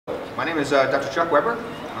My name is Dr. Chuck Weber.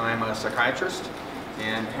 I'm a psychiatrist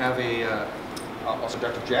and have also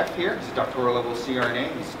Dr. Jeff here. He's a doctoral level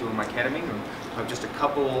CRNA. He's doing my ketamine. And I have just a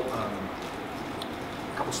couple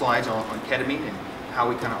slides on ketamine and how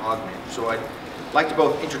we kind of augment. So I'd like to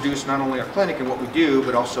both introduce not only our clinic and what we do,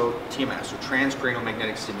 but also TMS, or transcranial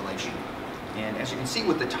magnetic stimulation. And as you can see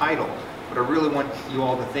with the title, what I really want you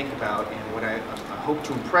all to think about and what I hope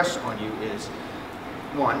to impress on you is,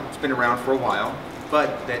 one, it's been around for a while,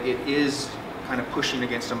 but that it is kind of pushing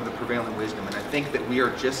against some of the prevailing wisdom. And I think that we are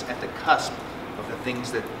just at the cusp of the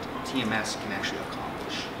things that TMS can actually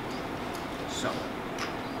accomplish. So,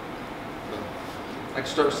 I'd like to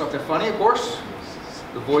start with something funny, of course.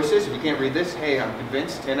 The voices, if you can't read this, hey, I'm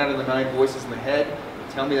convinced 10 out of the 9 voices in the head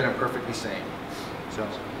tell me that I'm perfectly sane. So,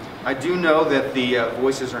 I do know that the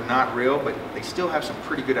voices are not real, but they still have some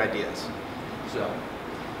pretty good ideas. So,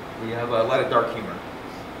 we have a lot of dark humor.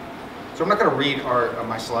 So I'm not going to read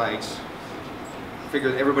my slides. I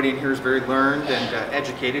figure that everybody in here is very learned and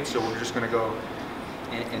educated, so we're just going to go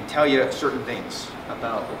and tell you certain things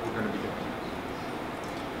about what we're going to be doing.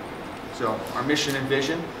 So our mission and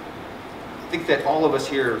vision. I think that all of us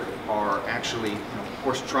here are actually, of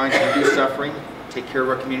course, trying to reduce suffering, take care of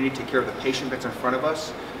our community, take care of the patient that's in front of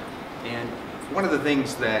us. And one of the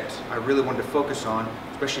things that I really wanted to focus on,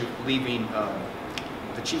 especially leaving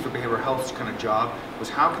the Chief of Behavioral Health's kind of job, was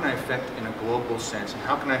how can I affect in a global sense, and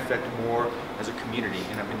how can I affect more as a community?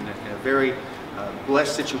 And I've been in a very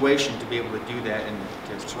blessed situation to be able to do that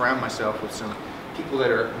and to surround myself with some people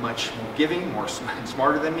that are much more giving, more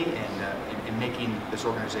smarter than me, and making this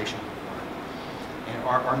organization work. And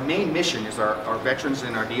our main mission is our veterans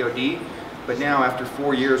and our DoD, but now after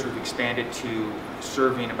 4 years we've expanded to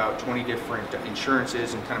serving about 20 different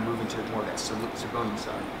insurances and kind of moving to more of that civilian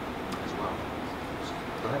side as well.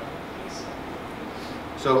 Go ahead.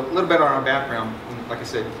 So a little bit on our background. Like I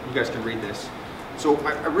said, you guys can read this. So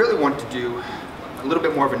I really want to do a little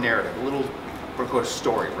bit more of a narrative, a little quote-unquote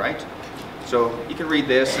story, right? So you can read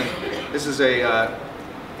this, and this is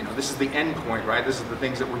this is the end point, right? This is the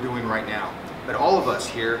things that we're doing right now. But all of us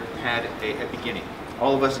here had a beginning.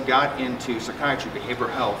 All of us got into psychiatry,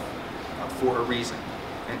 behavioral health for a reason,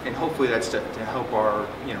 and hopefully that's to help our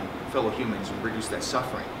fellow humans and reduce that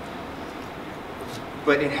suffering.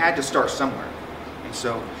 But it had to start somewhere. And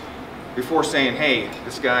so before saying, hey,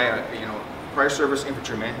 this guy, prior service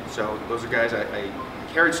infantryman, so those are guys, I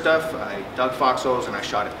carried stuff, I dug foxholes, and I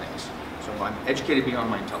shot at things. So I'm educated beyond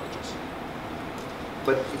my intelligence.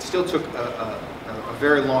 But it still took a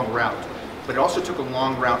very long route. But it also took a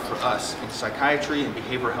long route for us in psychiatry and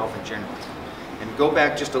behavioral health in general. And to go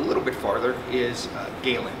back just a little bit farther is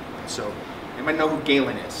Galen. So anybody know who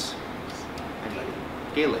Galen is? Anybody?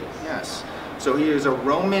 Galen, yes. So he is a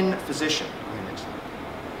Roman physician.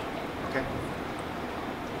 Okay.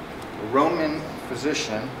 A Roman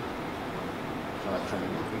physician. I'm trying to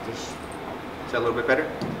move this. Is that a little bit better?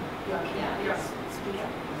 Yeah.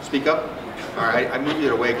 Speak up? All right, I moved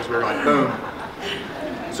it away because we were like, boom.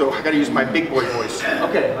 So I got to use my big boy voice.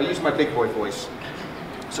 Okay, I'll use my big boy voice.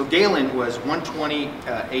 So Galen was 120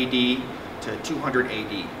 AD to 200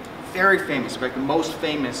 AD. Very famous, in fact, the most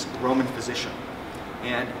famous Roman physician.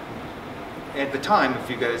 And at the time, if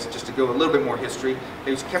you guys, just to go a little bit more history,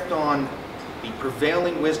 it was kept on, the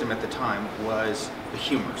prevailing wisdom at the time was the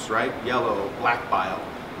humors, right? Yellow, black bile.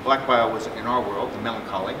 Black bile was, in our world, the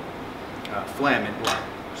melancholy, phlegm, and blood.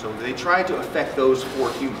 So they tried to affect those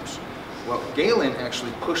 4 humors. Well, Galen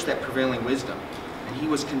actually pushed that prevailing wisdom, and he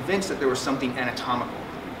was convinced that there was something anatomical.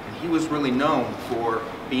 And he was really known for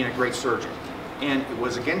being a great surgeon. And it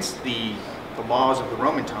was against the laws of the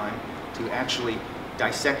Roman time to actually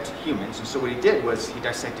dissect humans. And so what he did was he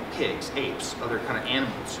dissected pigs, apes, other kind of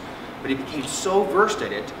animals. But he became so versed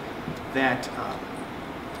at it that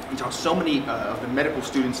he taught so many of the medical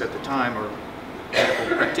students at the time, or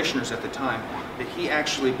medical practitioners at the time, that he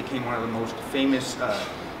actually became one of the most famous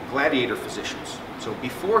gladiator physicians. So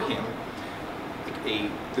before him,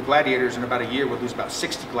 the gladiators in about a year would lose about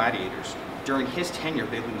 60 gladiators. During his tenure,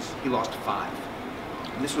 he lost 5.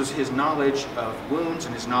 And this was his knowledge of wounds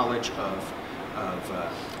and his knowledge of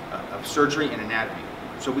surgery and anatomy.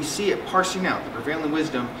 So we see it parsing out the prevailing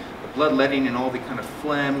wisdom, the bloodletting, and all the kind of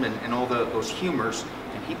phlegm and all those humors,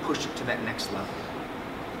 and he pushed it to that next level.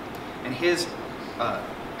 And his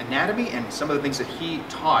anatomy and some of the things that he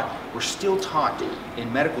taught were still taught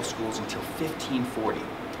in medical schools until 1540.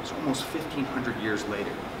 It's almost 1,500 years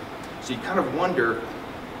later. So you kind of wonder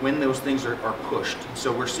when those things are pushed.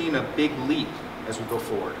 So we're seeing a big leap as we go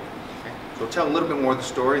forward. Okay? So I'll tell a little bit more of the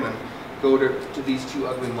story, and then go to these 2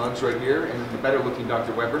 ugly mugs right here, and the better looking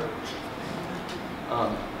Dr. Weber.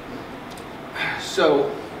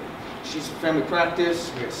 So she's family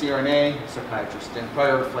practice, we got CRNA, psychiatrist, and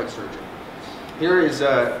prior flight surgeon. Here is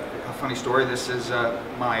a funny story. This is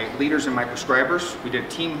my leaders and my prescribers. We did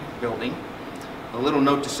team building. A little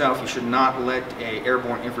note to self, you should not let an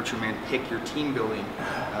airborne infantryman pick your team building.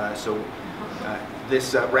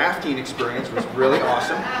 This rafting experience was really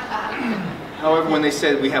awesome. However, when they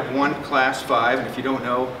said we have one class 5, and if you don't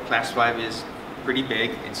know, class 5 is pretty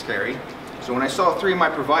big and scary. So when I saw 3 of my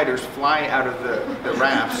providers fly out of the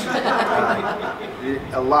rafts,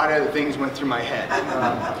 a lot of things went through my head.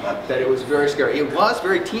 That it was very scary. It was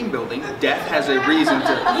very team building. Death has a reason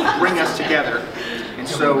to bring us together. And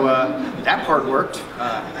so that part worked.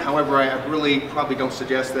 However, I really probably don't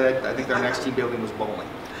suggest that. I think our next team building was bowling.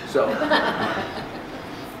 So,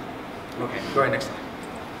 okay, go ahead, next slide.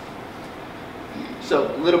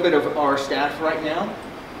 So, a little bit of our staff right now.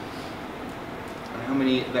 How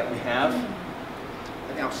many that we have.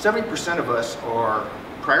 Now, 70% of us are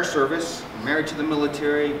prior service, married to the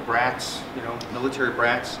military, brats, military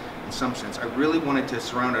brats in some sense. I really wanted to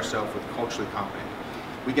surround ourselves with culturally competent.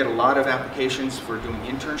 We get a lot of applications for doing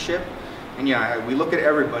internship, and yeah, we look at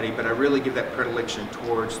everybody, but I really give that predilection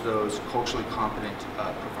towards those culturally competent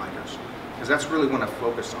providers, because that's really what I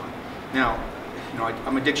focus on. Now,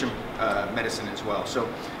 I'm addiction medicine as well, so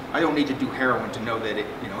I don't need to do heroin to know that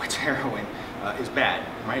it's heroin. Is bad,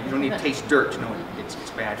 right? You don't need to taste dirt to know it's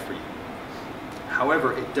bad for you.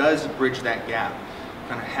 However, it does bridge that gap,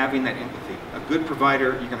 kind of having that empathy. A good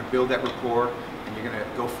provider, you're going to build that rapport, and you're going to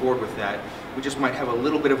go forward with that. We just might have a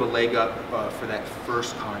little bit of a leg up for that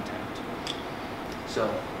first contact. So,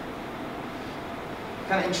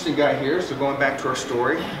 kind of interesting guy here. So going back to our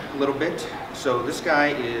story a little bit. So this guy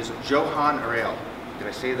is Johann Rell. Did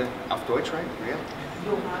I say the auf Deutsch right? Rell?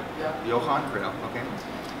 Johann, yeah. Johann Rell, okay.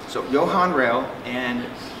 So Johann Rell, and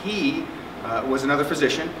he was another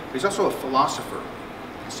physician, but he's also a philosopher.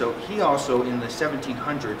 So he also, in the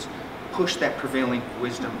 1700s, pushed that prevailing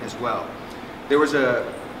wisdom as well. There was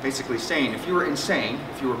a basically saying, if you were insane,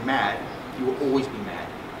 if you were mad, you will always be mad.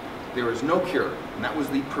 There is no cure, and that was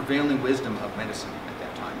the prevailing wisdom of medicine at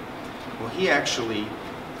that time. Well, he actually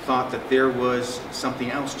thought that there was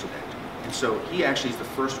something else to that. And so he actually is the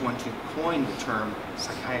first one to coin the term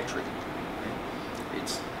psychiatry.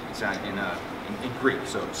 It's in Greek,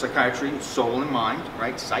 so psychiatry, soul and mind,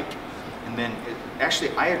 right, psych, and then actually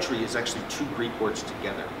iatry is actually 2 Greek words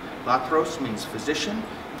together. Latros means physician,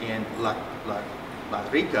 and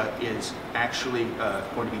latrika is actually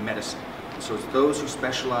going to be medicine. So it's those who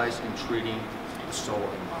specialize in treating the soul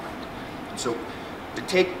and mind. And so to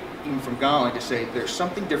take even from Galen to say there's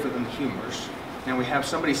something different than the humors, now we have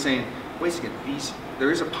somebody saying, wait a second,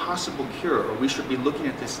 there is a possible cure, or we should be looking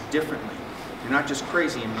at this differently. You're not just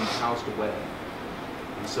crazy and being housed away.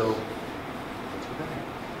 And so, let's go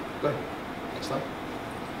back. Go ahead. Next slide.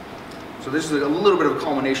 So this is a little bit of a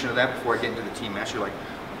culmination of that before I get into the team match. You're like,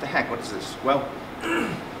 what the heck, what is this? Well,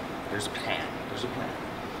 there's a plan. There's a plan.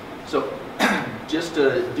 So, just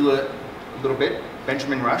to do a little bit,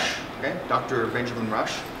 Benjamin Rush, okay? Dr. Benjamin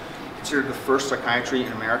Rush, considered the first psychiatry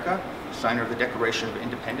in America, signer of the Declaration of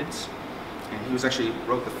Independence. And he actually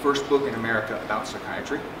wrote the first book in America about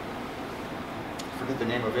psychiatry. Forget the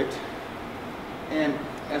name of it. And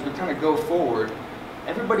as we kind of go forward,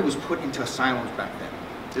 everybody was put into asylums back then.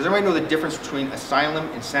 Does everybody know the difference between asylum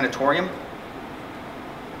and sanatorium?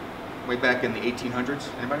 Way back in the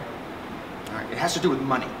 1800s, anybody? All right, it has to do with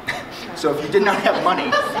money. So if you did not have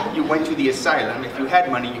money, you went to the asylum. If you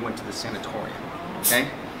had money, you went to the sanatorium, okay?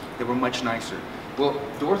 They were much nicer. Well,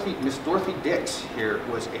 Miss Dorothy Dix here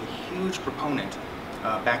was a huge proponent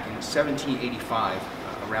back in 1785,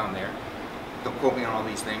 around there. Don't quote me on all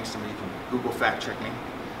these things. Somebody can Google fact check me.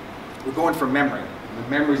 We're going from memory. The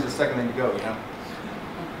memory is the second thing to go,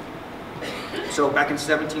 So back in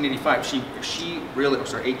 1785, she really, in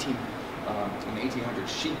the 1800s,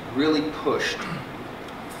 she really pushed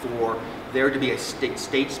for there to be a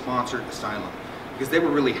state-sponsored asylum, because they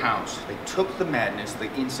were really housed. They took the madness,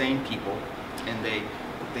 the insane people, and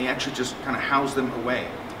they actually just kind of housed them away.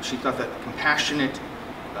 She thought that compassionate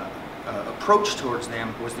approach towards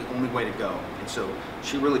them was the only way to go. And so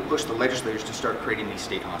she really pushed the legislators to start creating these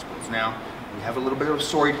state hospitals. Now, we have a little bit of a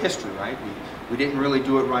storied history, right? We didn't really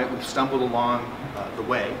do it right. We stumbled along the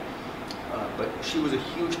way. But she was a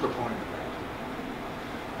huge proponent of that.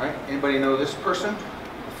 All right, anybody know this person?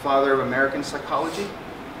 The father of American psychology,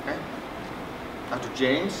 okay? Dr.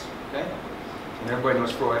 James, okay? And everybody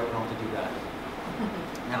knows Freud, we don't have to do that.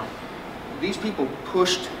 Now, these people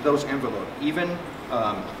pushed those envelopes. Even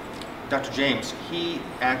Dr. James, he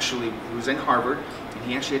was in Harvard, and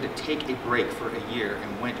he actually had to take a break for a year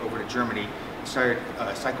and went over to Germany and started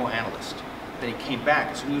a psychoanalyst. then he came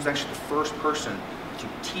back. So he was actually the first person to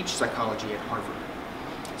teach psychology at Harvard.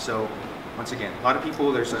 So once again, a lot of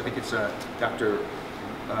people, I think it's Dr.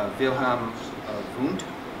 Wilhelm Wundt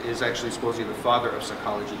is actually supposedly the father of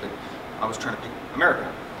psychology, but I was trying to pick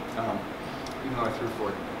America, even though I threw for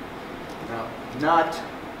it. Now,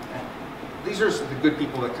 these are the good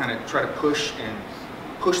people that kind of try to push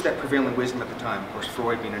that prevailing wisdom at the time. Of course,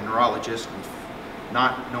 Freud being a neurologist, and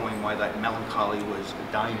not knowing why that melancholy was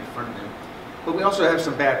dying in front of him. But we also have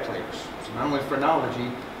some bad players. So not only phrenology,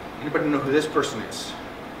 anybody know who this person is?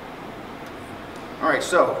 All right,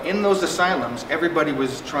 so in those asylums, everybody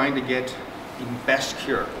was trying to get the best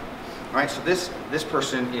cure. All right, so this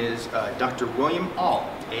person is Dr. William Awl,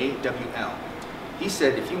 A-W-L. He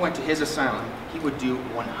said if you went to his asylum, he would do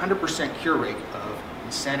 100% cure rate of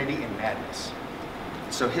insanity and madness.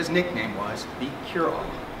 So his nickname was the Cure-All.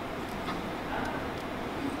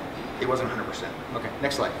 It wasn't 100%. Okay,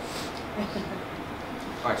 next slide.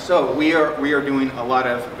 All right, so we are doing a lot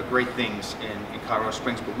of great things in Colorado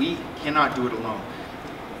Springs, but we cannot do it alone.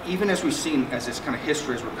 Even as we've seen as this kind of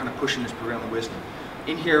history, as we're kind of pushing this prevailing wisdom,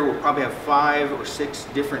 in here we'll probably have 5 or 6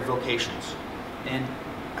 different vocations. And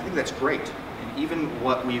I think that's great. And even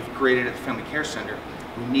what we've created at the Family Care Center,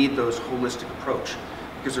 we need those holistic approach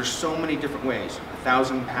because there's so many different ways,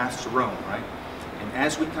 1,000 paths to Rome, right? And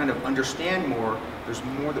as we kind of understand more, there's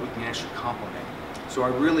more that we can actually complement. So I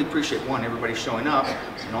really appreciate, one, everybody showing up,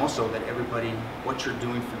 and also that everybody, what you're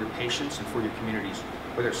doing for your patients and for your communities,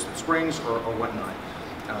 whether it's the Springs or whatnot,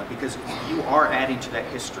 because you are adding to that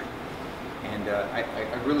history. And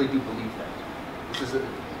I really do believe that.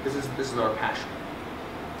 This is our passion.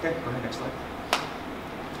 Okay, go ahead, next slide.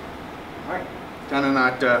 All right,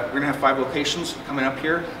 we're gonna have 5 locations coming up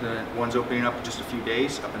here. The one's opening up in just a few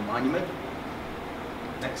days up in Monument.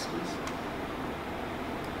 Next, please.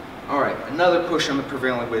 All right, another push on the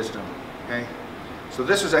prevailing wisdom, okay? So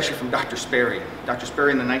this was actually from Dr. Sperry. Dr.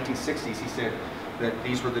 Sperry in the 1960s, he said that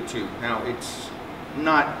these were the 2. Now, it's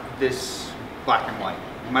not this black and white.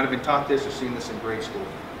 You might have been taught this or seen this in grade school.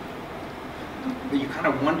 But you kind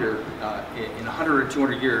of wonder, in 100 or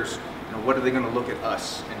 200 years, what are they going to look at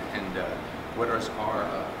us and what is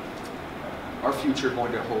our future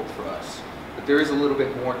going to hold for us? But there is a little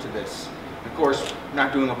bit more to this. Of course,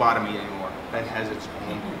 not doing lobotomy anymore. That has its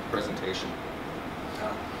own presentation.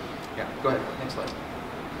 Yeah, go ahead, next slide.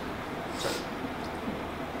 Sorry.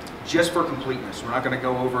 Just for completeness, we're not going to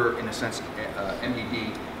go over, in a sense,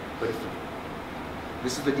 MDD, but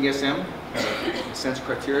this is the DSM, the sense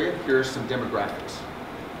criteria. Here are some demographics.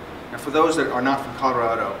 Now, for those that are not from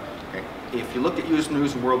Colorado, okay, if you looked at U.S.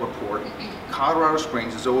 News and World Report, Colorado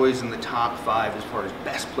Springs is always in the top 5 as far as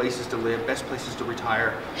best places to live, best places to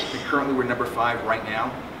retire. And currently, we're number 5 right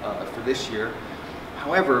now for this year.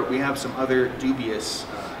 However, we have some other dubious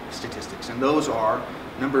statistics, and those are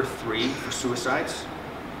number 3 for suicides.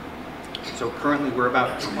 So currently, we're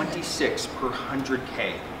about 26 per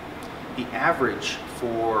 100K. The average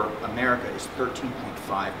for America is 13.5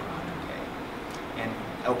 per 100K. And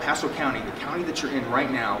El Paso County, the county that you're in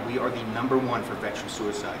right now, we are the #1 for veteran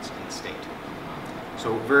suicides in the state.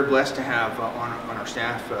 So we're very blessed to have on our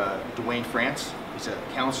staff Dwayne France. He's a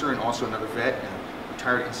counselor and also another vet, a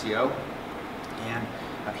retired NCO. And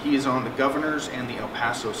he is on the governor's and the El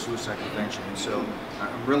Paso Suicide Prevention. And so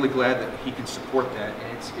I'm really glad that he can support that,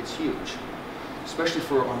 and it's huge, especially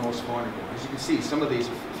for our most vulnerable. As you can see, some of these,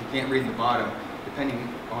 if you can't read in the bottom, depending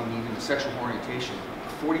on even the sexual orientation,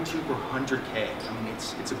 42 per 100K. I mean,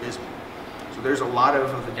 it's abysmal. So there's a lot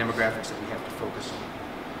of the demographics that we have to focus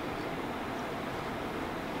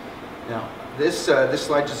on. Now, this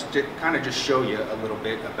slide just kind of show you a little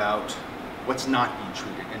bit about what's not being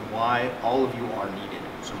treated and why all of you are needed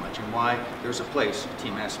so much, and why there's a place,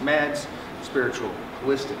 TMS meds, spiritual,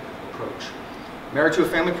 holistic approach. Married to a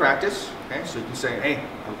family practice, okay, so you can say, hey,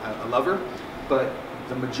 I love her, but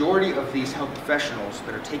the majority of these health professionals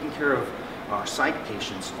that are taking care of our psych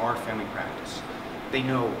patients are family practice. They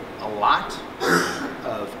know a lot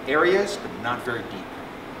of areas, but not very deep.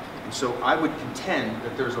 And so I would contend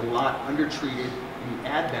that there's a lot undertreated, and you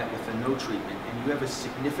add that with the no treatment, and you have a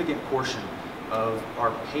significant portion of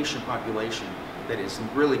our patient population that is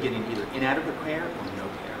really getting either inadequate care or no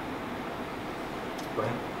care. Go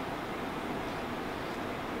ahead.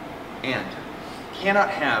 And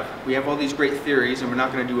we have all these great theories, and we're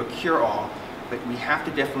not going to do a cure-all, but we have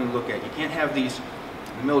to definitely look at, you can't have these,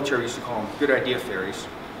 the military used to call them good idea fairies.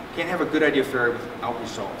 You can't have a good idea fairy without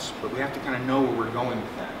results, but we have to kind of know where we're going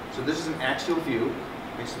with that. So this is an axial view,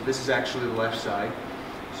 okay, so this is actually the left side.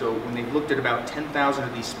 So when they've looked at about 10,000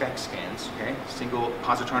 of these SPECT scans, okay, single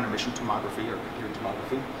positron emission tomography or computer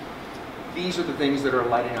tomography, these are the things that are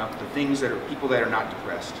lighting up, the things that are people that are not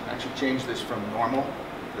depressed. I actually changed this from normal,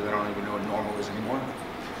 because I don't even know what normal is anymore.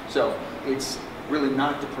 So it's really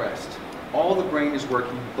not depressed. All the brain is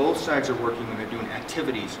working, both sides are working when they're doing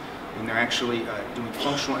activities, when they're actually doing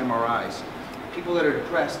functional MRIs. People that are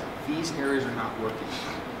depressed, these areas are not working.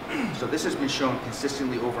 So this has been shown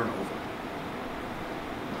consistently over and over.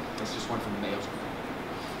 That's just one from the Mayo's.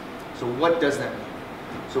 So what does that mean?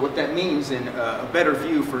 So what that means, in a better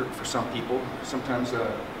view for some people, sometimes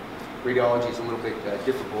radiology is a little bit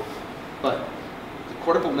difficult, but the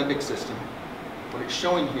cortical limbic system, what it's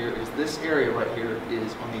showing here is this area right here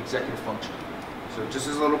is on the executive function. So just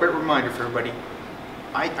as a little bit of a reminder for everybody,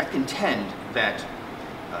 I contend that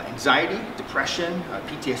anxiety, depression,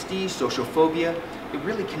 PTSD, social phobia, it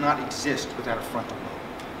really cannot exist without a frontal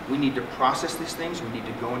lobe. We need to process these things, we need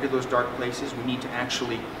to go into those dark places, we need to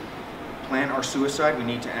actually plan our suicide, we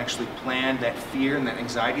need to actually plan that fear and that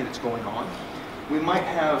anxiety that's going on. We might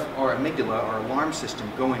have our amygdala, our alarm system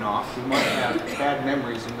going off, we might have bad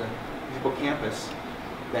memories in the hippocampus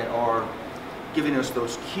that are giving us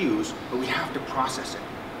those cues, but we have to process it.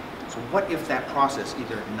 So what if that process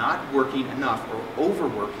either not working enough or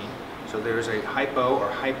overworking, so there's a hypo or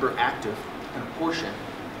hyperactive kind of portion,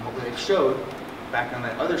 and what they showed back on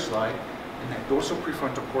that other slide, in that dorsal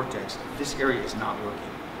prefrontal cortex, this area is not working.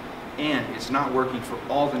 And it's not working for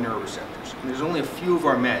all the neuroreceptors. And there's only a few of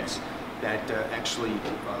our meds that actually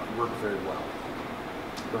work very well.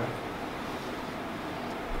 Go ahead.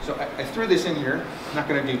 So I threw this in here. I'm not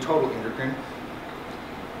going to do total endocrine,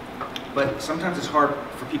 but sometimes it's hard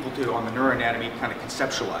for people to, on the neuroanatomy, kind of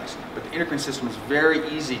conceptualize. But the endocrine system is very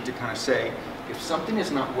easy to kind of say, if something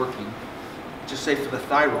is not working, just say for the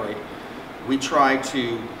thyroid, we try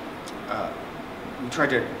to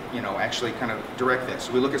actually kind of direct this.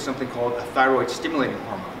 So we look at something called a thyroid stimulating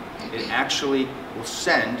hormone. It actually will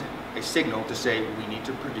send a signal to say we need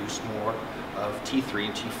to produce more of T3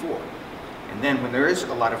 and T4. And then when there is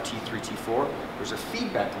a lot of T3, T4, there's a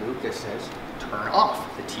feedback loop that says turn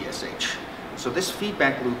off the TSH. So this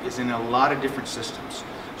feedback loop is in a lot of different systems.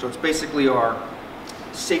 So it's basically our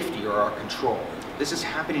safety or our control. This is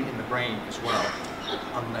happening in the brain as well,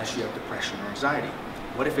 unless you have depression or anxiety.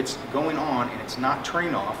 What if it's going on and it's not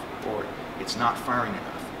turning off, or it's not firing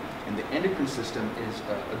enough? And the endocrine system is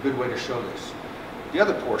a good way to show this. The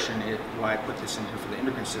other portion, why I put this in here for the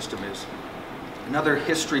endocrine system, is another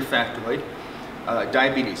history factoid,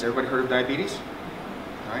 diabetes. Everybody heard of diabetes?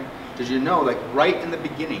 All right. Did you know, like right in the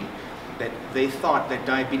beginning, that they thought that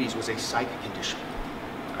diabetes was a psychic condition?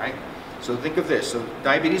 All right. So think of this. So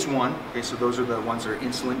diabetes 1, okay, so those are the ones that are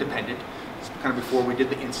insulin dependent. It's kind of before we did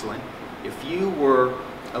the insulin. If you were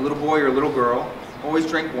a little boy or a little girl, always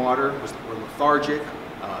drank water, were lethargic,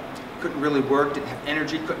 couldn't really work, didn't have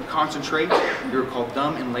energy, couldn't concentrate, you were called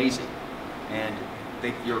dumb and lazy. And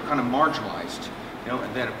you're kind of marginalized. You know,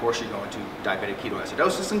 and then of course you go into diabetic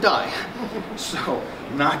ketoacidosis and die. So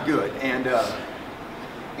not good. And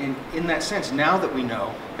in that sense, now that we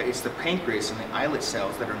know that it's the pancreas and the islet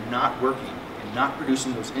cells that are not working and not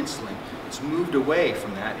producing those insulin, it's moved away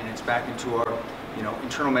from that and it's back into our, you know,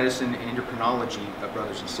 internal medicine and endocrinology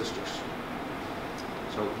brothers and sisters.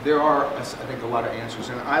 So there are, I think, a lot of answers.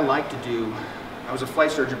 And I like to do, I was a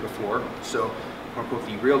flight surgeon before, so quote unquote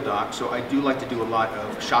the real doc, so I do like to do a lot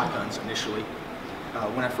of shotguns initially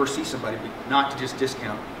when I first see somebody, not to just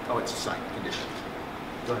discount, oh, it's a psych condition.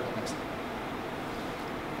 Go ahead, next.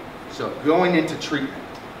 So going into treatment,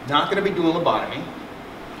 not going to be doing lobotomy.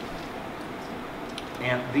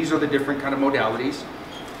 And these are the different kind of modalities.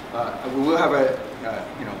 We will have a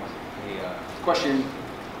question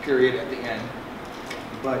period at the end,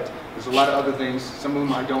 but there's a lot of other things. Some of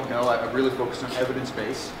them I don't know. I really focus on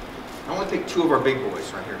evidence-based. I want to take two of our big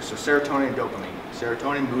boys right here. So serotonin and dopamine.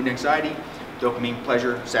 Serotonin, mood and anxiety. Dopamine,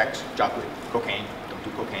 pleasure, sex, chocolate, cocaine. Don't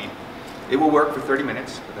do cocaine. It will work for 30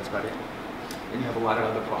 minutes, but that's about it. Then you have a lot of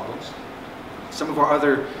other problems. Some of our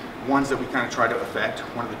other ones that we kind of try to affect,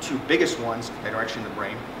 one of the two biggest ones that are actually in the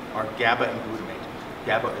brain, are GABA and glutamate.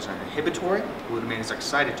 GABA is an inhibitory, glutamate is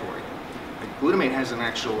excitatory. And glutamate has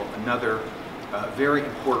another very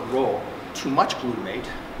important role. Too much glutamate,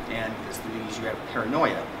 and as these you have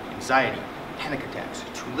paranoia, anxiety, panic attacks.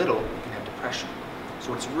 Too little, you can have depression.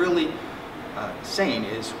 So what's really saying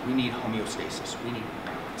is we need homeostasis, we need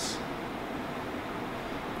balance.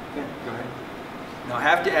 Okay, go ahead. Now I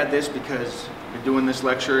have to add this because I've been doing this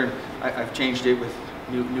lecture and I've changed it with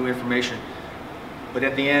new information. But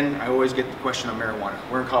at the end, I always get the question on marijuana.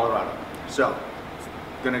 We're in Colorado. So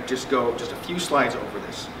I'm going to just go just a few slides over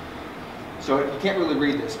this. So you can't really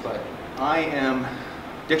read this, but I am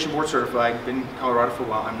addiction board certified, been in Colorado for a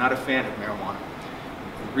while. I'm not a fan of marijuana.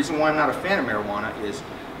 The reason why I'm not a fan of marijuana is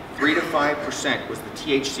 3 to 5% was the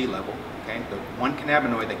THC level, okay? The one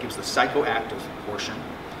cannabinoid that gives the psychoactive portion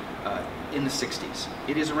in the 60s.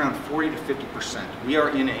 It is around 40 to 50%. We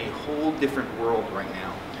are in a whole different world right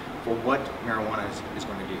now for what marijuana is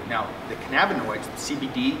going to do. Now, the cannabinoids, the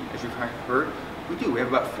CBD, as you've heard, we have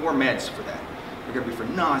about 4 meds for that. They're going to be for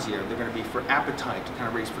nausea, they're going to be for appetite, to kind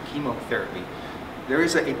of raise for chemotherapy. There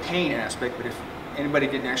is a pain aspect, but if anybody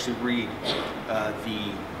didn't actually read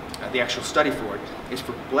the actual study for it, it's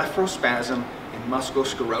for blepharospasm and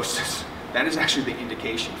musculosclerosis. That is actually the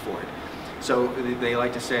indication for it. So they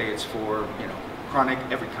like to say it's for, you know, chronic,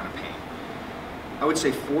 every kind of pain. I would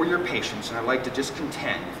say for your patients, and I like to just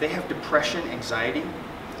contend, if they have depression, anxiety,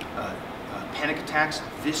 panic attacks,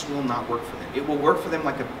 this will not work for them. It will work for them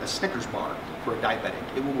like a Snickers bar for a diabetic.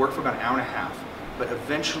 It will work for about an hour and a half, but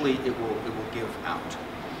eventually it will give out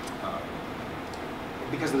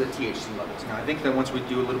because of the THC levels. Now I think that once we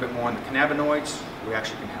do a little bit more on the cannabinoids, we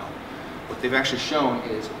actually can help. What they've actually shown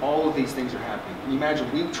is all of these things are happening. Can you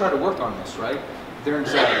imagine, we try to work on this, right? Their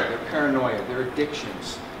anxiety, their paranoia, their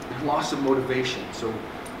addictions, their loss of motivation. So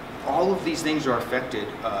all of these things are affected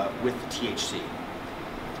with THC.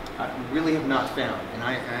 I really have not found, and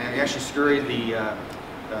I actually scurried the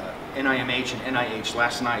NIMH and NIH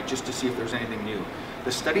last night just to see if there's anything new.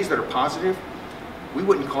 The studies that are positive, we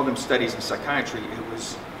wouldn't call them studies in psychiatry. It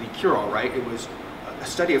was the cure-all, right? It was a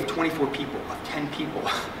study of 24 people, of 10 people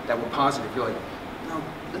that were positive. You're like, no,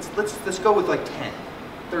 let's go with like 10,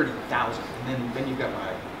 30,000, and then you've got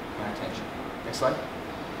my attention. Next slide.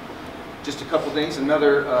 Just a couple things.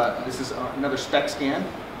 This is another SPECT scan.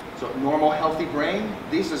 So normal, healthy brain.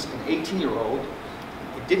 This is an 18-year-old.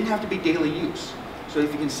 It didn't have to be daily use. So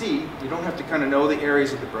if you can see, you don't have to kind of know the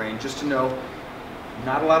areas of the brain just to know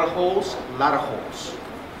not a lot of holes, a lot of holes.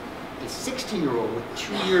 A 16-year-old with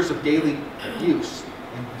 2 years of daily use,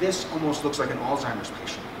 and this almost looks like an Alzheimer's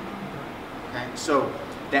patient. Okay? So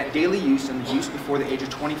that daily use and the use before the age of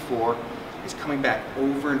 24 is coming back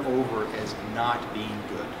over and over as not being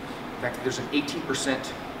good. In fact, there's an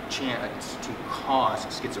 18% chance to cause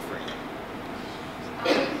schizophrenia.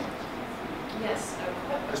 Yes,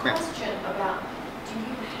 a question about, do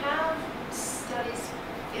you have studies,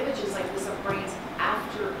 images like this of brains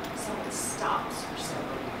after someone stops for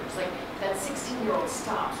several years? Like that 16-year-old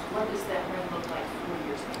stops, what does that brain look like 4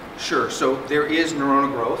 years later? Sure, so there is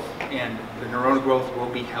neuronal growth, and the neuronal growth will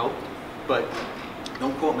be helped, but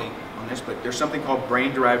don't quote me on this, but there's something called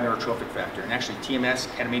brain-derived neurotrophic factor, and actually TMS,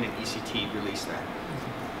 ketamine, and ECT release that.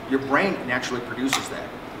 Your brain naturally produces that,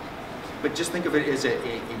 but just think of it as a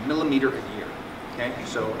millimeter a year, okay?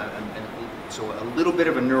 So a little bit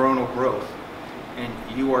of a neuronal growth, and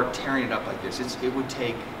you are tearing it up like this. It would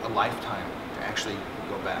take a lifetime to actually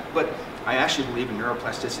go back. But I actually believe in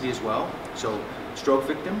neuroplasticity as well. So stroke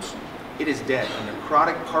victims, it is dead. And the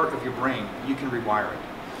necrotic part of your brain, you can rewire it.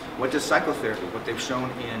 What does psychotherapy? What they've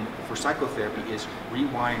shown for psychotherapy is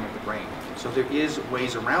rewiring of the brain. So there is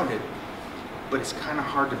ways around it, but it's kind of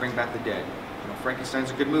hard to bring back the dead. You know,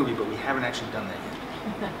 Frankenstein's a good movie, but we haven't actually done that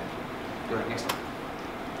yet. Go ahead, next one.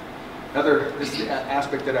 This is the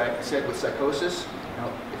aspect that I said with psychosis.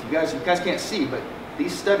 Now, if you guys can't see, but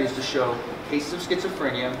these studies to show cases of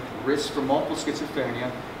schizophrenia, risks for multiple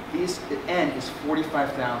schizophrenia, the N is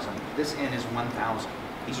 45,000. This N is 1,000.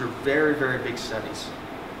 These are very, very big studies.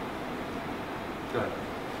 Go ahead.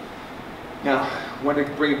 Now, I want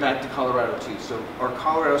to bring it back to Colorado too. So our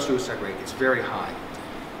Colorado suicide rate, it's very high.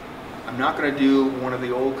 I'm not going to do one of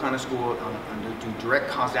the old kind of school, I'm going to do direct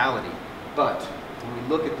causality, but when we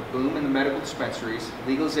look at the boom in the medical dispensaries,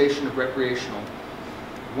 legalization of recreational,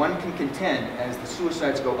 one can contend as the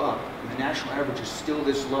suicides go up, and the national average is still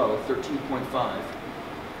this low, 13.5,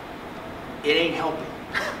 it ain't helping.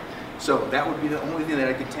 So that would be the only thing that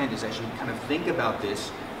I contend is as you kind of think about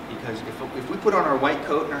this, because if we put on our white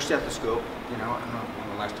coat and our stethoscope, you know, I don't know when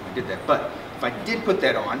the last time I did that, but if I did put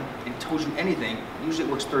that on and told you anything, usually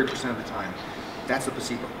it works 30% of the time. That's the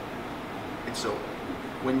placebo. And so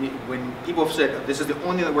when people have said, this is the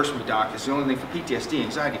only thing that works for me, doc, this is the only thing for PTSD,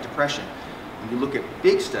 anxiety, depression, when you look at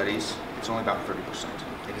big studies, it's only about 30%.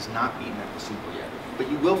 It has not beaten that placebo yet.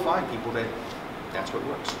 But you will find people that that's what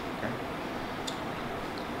works. Okay?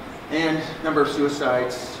 And number of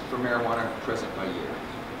suicides for marijuana present by year.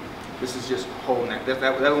 This is just whole neck.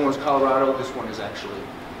 That one was Colorado. This one is actually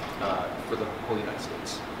for the whole United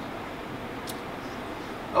States.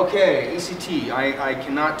 Okay, ECT. I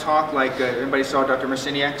cannot talk like everybody saw Dr.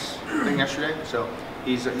 Marciniak's thing yesterday. So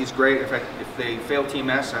he's great. In fact, if they fail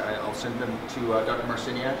TMS, I'll send them to Dr.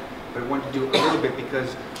 Marciniak. But I wanted to do a little bit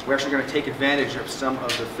because we're actually going to take advantage of some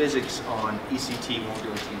of the physics on ECT when we're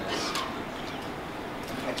doing TMS.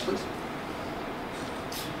 Next, please.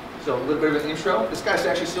 So a little bit of an intro. This guy's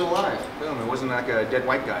actually still alive. Boom, it wasn't like a dead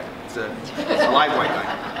white guy. It's a live white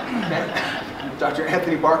guy. Dr.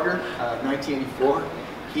 Anthony Barker, 1984.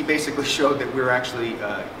 He basically showed that we're actually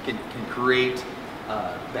can create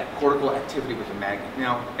that cortical activity with a magnet.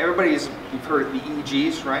 Now, you've heard of the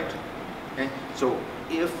EEGs, right? Okay. So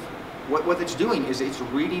what it's doing is it's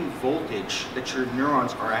reading voltage that your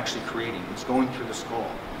neurons are actually creating. It's going through the skull.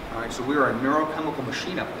 All right. So we are a neurochemical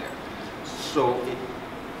machine up there. So it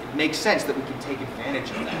makes sense that we can take advantage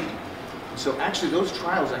of that. So actually, those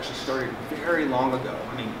trials actually started very long ago.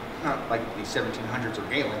 I mean, not like the 1700s or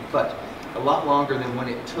Galen, but a lot longer than when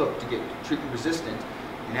it took to get treatment resistant.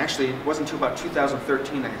 And actually, it wasn't until about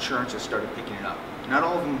 2013 that insurances started picking it up. Not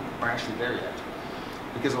all of them are actually there yet.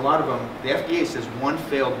 Because a lot of them, the FDA says one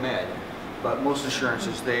failed med, but most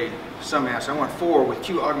insurances, some ask, I want 4 with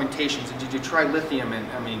Q augmentations, and did you try lithium? And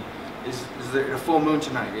I mean, is there a full moon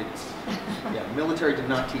tonight? Yeah, military did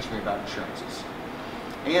not teach me about insurances.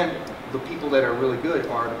 And the people that are really good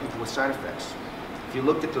are the people with side effects. If you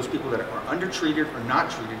looked at those people that are undertreated or not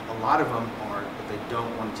treated, a lot of them are that they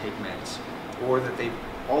don't want to take meds, or that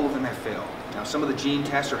all of them have failed. Now, some of the gene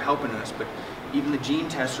tests are helping us, but even the gene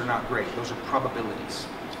tests are not great. Those are probabilities.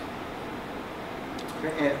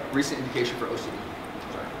 Okay, and recent indication for OCD.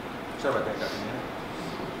 Sorry about that, Dr. Nina.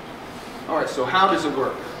 All right, so how does it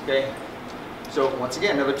work? Okay, so once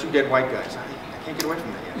again, another 2 dead white guys. I can't get away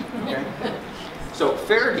from that yet. Okay. So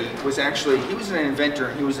Faraday he was an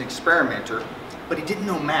inventor, he was an experimenter, but he didn't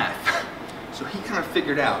know math. So he kind of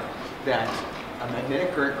figured out that a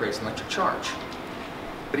magnetic current creates an electric charge.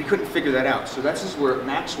 But he couldn't figure that out. So that's where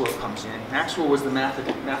Maxwell comes in. Maxwell was the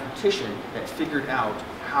mathematician that figured out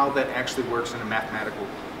how that actually works in a mathematical.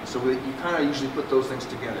 So you kind of usually put those things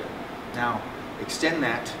together. Now, extend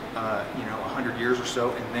that, 100 years or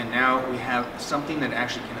so, and then now we have something that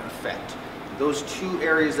actually can affect. Those 2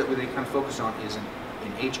 areas that they kind of focus on is an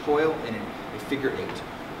H-coil and a figure 8.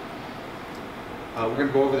 We're going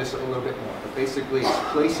to go over this a little bit more, but basically it's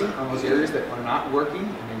placing on those areas that are not working,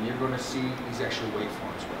 and then you're going to see these actual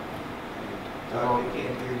waveforms. You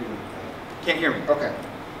can't hear you. Can't hear me? Okay.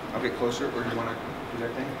 I'll get closer, or do you want to do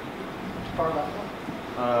that thing? Far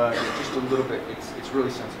left. Just a little bit. It's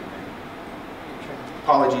really sensitive.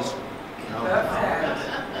 Apologies. No.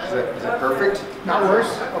 Is that perfect? Not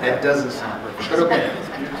worse. That doesn't sound perfect, but okay.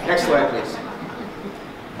 Next slide, please.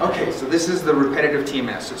 Okay, so this is the repetitive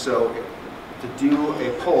TMS. So to do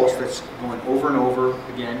a pulse that's going over and over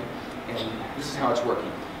again, and this is how it's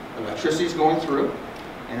working. Electricity is going through,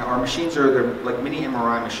 and our machines they're like mini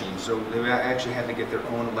MRI machines, so they actually had to get their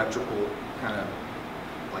own electrical kind of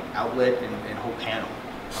like outlet and whole panel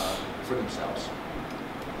for themselves.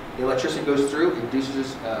 The electricity goes through,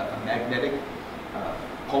 induces a magnetic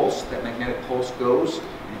pulse. That magnetic pulse goes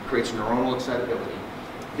and it creates neuronal excitability.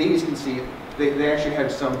 These, you can see, they actually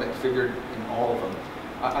have some that figured in all of them.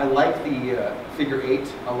 I like the figure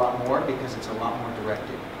 8 a lot more because it's a lot more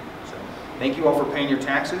directed. So, thank you all for paying your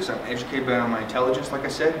taxes. I'm educated by my intelligence, like I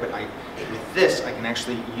said, but with this, I can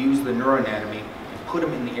actually use the neuroanatomy and put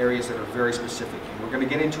them in the areas that are very specific. And we're going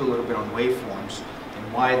to get into a little bit on waveforms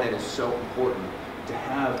and why that is so important to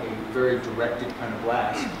have a very directed kind of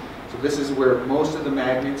blast. So this is where most of the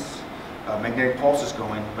magnetic pulse is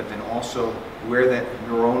going, but then also where that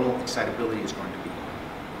neuronal excitability is going to be.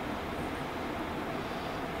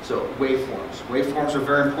 So waveforms. Waveforms are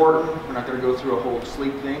very important. We're not going to go through a whole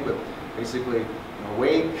sleep thing, but basically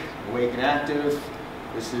awake and active.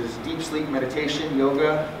 This is deep sleep, meditation,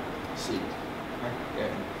 yoga, sleep. Okay.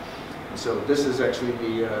 And so this is actually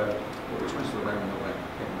which one's the right one? I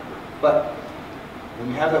can't remember. But when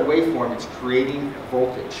you have that waveform, it's creating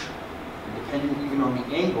voltage. And depending even on the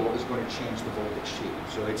angle is going to change the voltage too.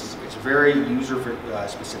 So it's very user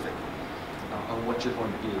specific on what you're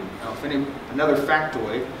going to do. Now, another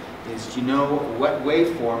factoid is, do you know what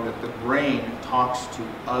waveform that the brain talks to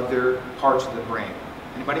other parts of the brain?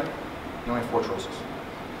 Anybody? You only have 4 choices.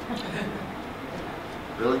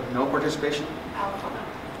 Really? No participation? Alpha.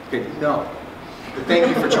 Good. No. But thank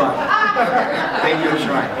you for trying. Thank you for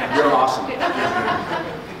trying. You're awesome.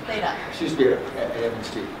 Theta. She used to be at Evans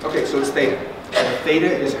too. Okay, so it's theta. So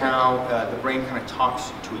theta is how the brain kind of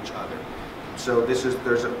talks to each other. So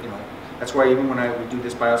that's why even when we do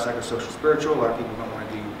this biopsychosocial spiritual, a lot of people don't want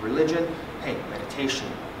to do religion. Hey, meditation,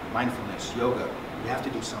 mindfulness, yoga, you have to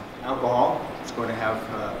do something. Alcohol is going to have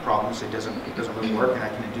problems. It doesn't really work, and I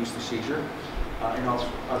can induce the seizure. And also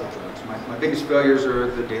other drugs. My biggest failures are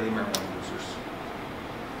the daily marijuana users.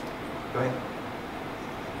 Go ahead.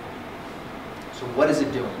 So what is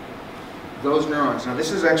it doing? Those neurons. Now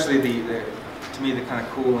this is actually to me the kind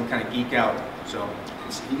of cool and kind of geek out So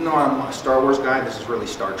even though I'm a Star Wars guy, this is really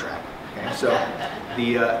Star Trek. Okay? So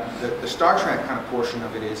the Star Trek kind of portion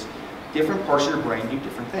of it is different parts of your brain do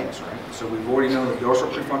different things, right? So we've already known the dorsal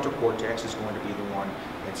prefrontal cortex is going to be the one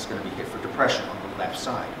that's going to be hit for depression on the left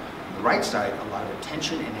side. On the right side, a lot of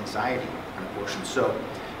attention and anxiety kind of portion. So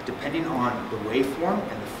depending on the waveform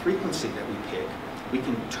and the frequency that we pick, we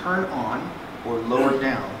can turn on or lower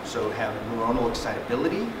down, so have neuronal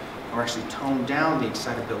excitability, or actually tone down the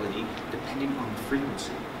excitability depending on the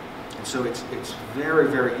frequency. And so it's very,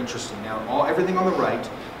 very interesting. Now, everything on the right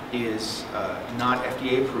is not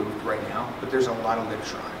FDA approved right now, but there's a lot of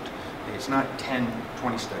literature on it. And it's not 10,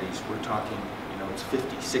 20 studies. We're talking, it's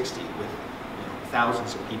 50, 60 with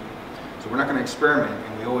thousands of people. So we're not going to experiment,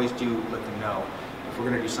 and we always do let them know if we're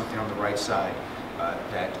going to do something on the right side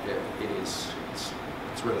that it's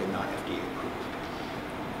really not FDA approved.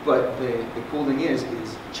 But the cool thing is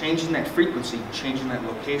changing that frequency, changing that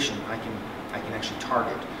location, I can actually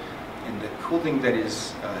target. And the cool thing that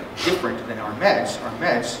is different than our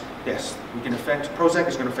meds, yes, we can affect, Prozac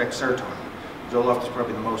is going to affect serotonin. Zoloft is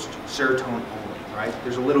probably the most serotonin only, right?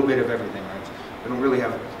 There's a little bit of everything, right? We don't really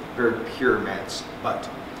have very pure meds, but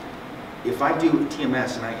if I do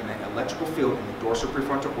TMS and in an electrical field in the dorsal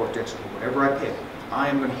prefrontal cortex, or whatever I pick, I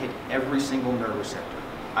am going to hit every single nerve receptor.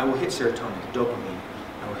 I will hit serotonin, dopamine,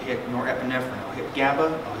 I will hit norepinephrine, I'll hit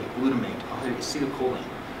GABA, I'll hit glutamate, I'll hit acetylcholine.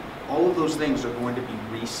 All of those things are going to be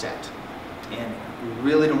reset. And we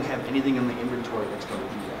really don't have anything in the inventory that's going to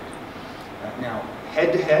do that. Now,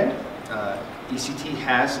 head-to-head, ECT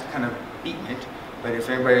has kind of beaten it, but if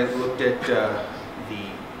anybody looked at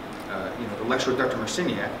the lecture with Dr.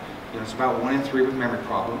 Marciniak, it's about 1 in 3 with memory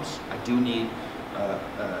problems. I do need a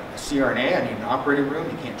CRNA, I need an operating room,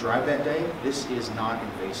 you can't drive that day. This is not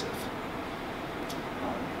invasive.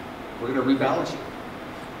 We're going to rebalance you.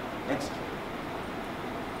 Next.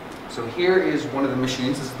 So here is one of the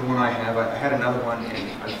machines. This is the one I have. I had another one,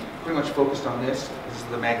 and I pretty much focused on this. This is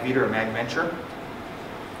the MagVita or MagVenture.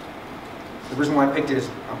 The reason why I picked it is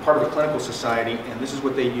I'm part of a clinical society, and this is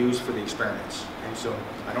what they use for the experiments. And so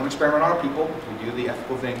I don't experiment on people. We do the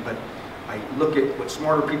ethical thing, but I look at what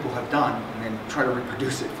smarter people have done and then try to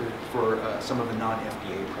reproduce it for some of the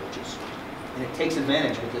non-FDA approaches. And it takes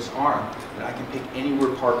advantage with this arm that I can pick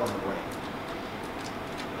anywhere part on the brain.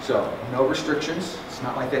 So no restrictions. It's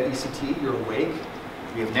not like that ECT. You're awake.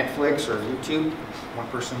 We have Netflix or YouTube. One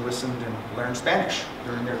person listened and learned Spanish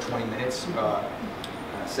during their 20 minutes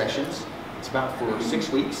sessions. It's about for 6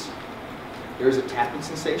 weeks. There's a tapping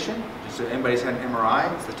sensation. Just so anybody's had an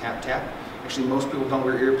MRI, it's the tap tap. Actually, most people don't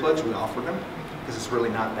wear earplugs. We offer them because it's really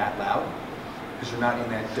not that loud because you're not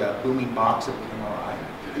in that booming box of the MRI.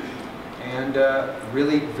 And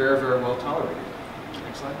really very, very well tolerated.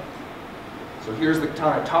 Next slide. So here's the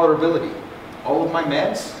tolerability. All of my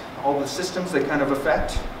meds, all the systems they kind of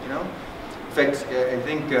affect, In fact, I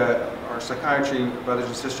think our psychiatry brothers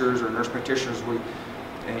and sisters or nurse practitioners,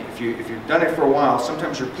 if you've done it for a while,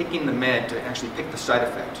 sometimes you're picking the med to actually pick the side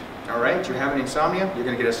effect. All right, you're having insomnia, you're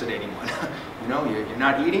going to get a sedating one. You're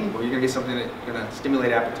not eating, well, you're going to get something that's going to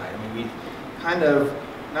stimulate appetite. I mean, we kind of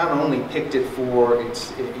not only picked it for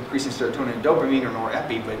its increasing serotonin and dopamine or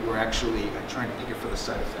norepi, but we're actually trying to pick it for the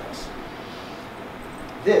side effects.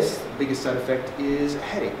 This, the biggest side effect, is a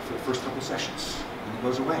headache for the first couple sessions, and it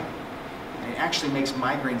goes away. And it actually makes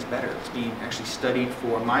migraines better. It's being actually studied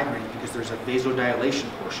for migraines because there's a vasodilation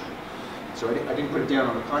portion. So I didn't put it down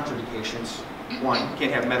on the contraindications. One, you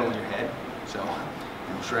can't have metal in your head, so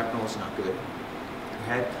shrapnel is not good.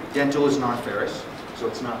 Dental is non-ferrous, so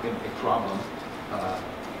it's not going to be a problem.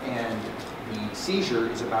 And the seizure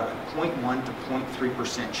is about a 0.1 to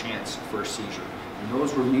 0.3% chance for a seizure. And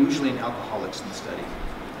those were usually in alcoholics in the study.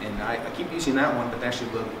 And I keep using that one, but actually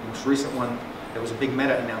the most recent one that was a big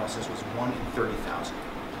meta-analysis was 1 in 30,000.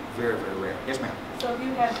 Very, very rare. Yes, ma'am? So if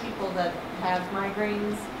you have people that have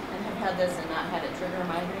migraines and have had this and not had it trigger a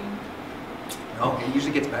migraine? No, it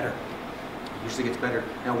usually gets better. It usually gets better.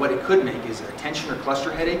 Now what it could make is a tension or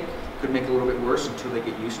cluster headache. Could make it a little bit worse until they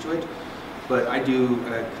get used to it. But I do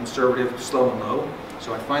conservative, slow and low.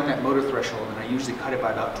 So I find that motor threshold and I usually cut it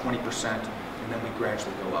by about 20% and then we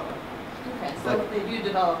gradually go up. Okay, so if they do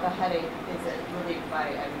develop a headache, is it relieved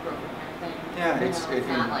by ibuprofen kind of thing? Yeah, it's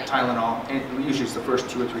not like Tylenol, and usually it's the first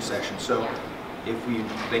 2 or 3 sessions. So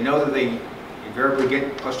if they know that they invariably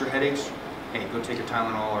get cluster headaches, hey, go take a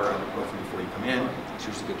Tylenol or ibuprofen before you come in. It's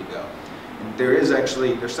usually good to go. And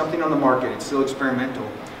there's something on the market. It's still experimental,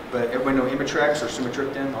 but everybody know Imitrex or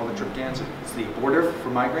sumatriptan, all the triptans. It's the abortive for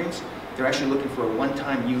migraines. They're actually looking for a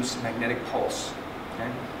one-time use magnetic pulse. Okay,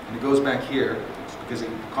 and it goes back here because it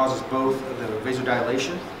causes both the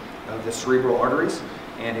vasodilation of the cerebral arteries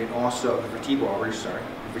and it also, the vertebral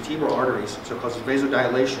arteries, so it causes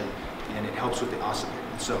vasodilation, and it helps with the occiput.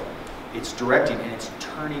 And so it's directing and it's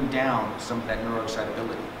turning down some of that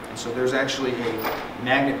neuroexcitability. And so there's actually a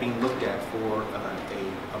magnet being looked at for a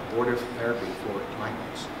abortive therapy for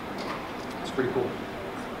migraines. It's pretty cool.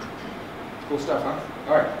 Cool stuff, huh?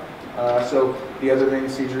 All right. So the other thing,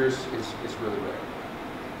 seizures, is really rare.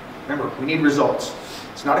 Remember, we need results.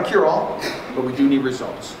 It's not a cure-all, but we do need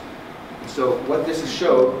results. And so what this has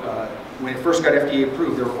showed, when it first got FDA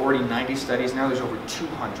approved, there were already 90 studies. Now there's over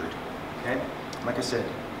 200. Okay? Like I said,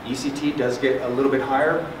 ECT does get a little bit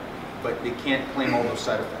higher, but they can't claim all those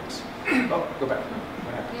side effects. Oh, go back.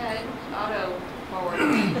 What happened? Yeah, it auto forward.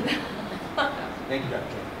 Thank you,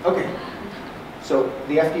 Dr. Okay. So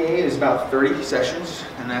the FDA is about 30 sessions,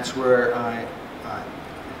 and that's where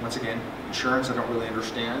once again, insurance I don't really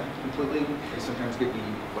understand completely. They sometimes give me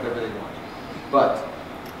whatever they want. But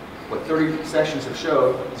what 30 sessions have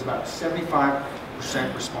showed is about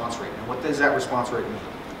 75% response rate. And what does that response rate mean?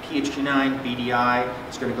 PHQ-9, BDI,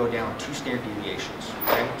 it's going to go down 2 standard deviations.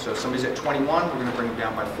 Okay? So if somebody's at 21, we're going to bring them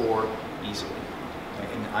down by 4 easily.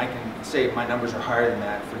 Okay? And I can say my numbers are higher than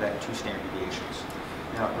that for that 2 standard deviations.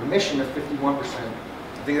 Now, remission of 51%,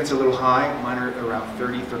 I think that's a little high. Mine are around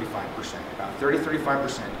 30-35%. About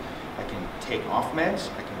 30-35%, I can take off meds,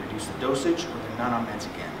 I can reduce the dosage, or they're not on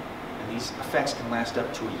meds again. And these effects can last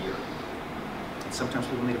up to a year. And sometimes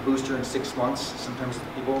people need a booster in 6 months. Sometimes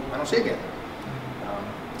people I don't see again.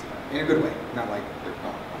 In a good way, not like they're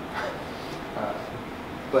gone.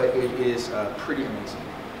 But it is pretty amazing.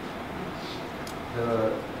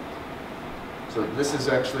 So this is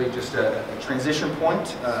actually just a transition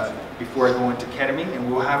point before I go into ketamine, and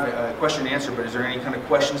we'll have a question and answer, but is there any kind of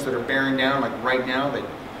questions that are bearing down, like right now? That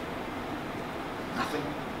nothing?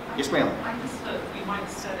 Yes, ma'am. I missed you might have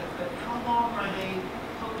said it, but how long are they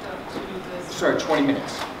hooked up to this? Sorry, 20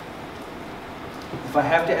 minutes. If I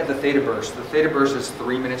have to add the theta burst is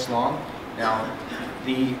 3 minutes long. Now,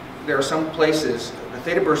 there are some places, the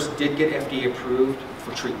theta burst did get FDA approved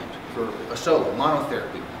for treatment, for a solo,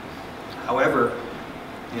 monotherapy. However,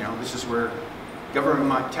 you know, this is where government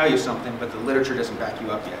might tell you something, but the literature doesn't back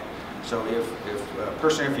you up yet. So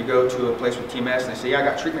if you go to a place with TMS and they say, yeah, I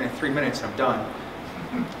got treatment in 3 minutes, I'm done,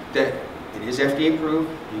 that it is FDA approved,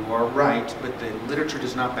 you are right, but the literature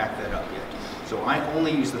does not back that up yet. So I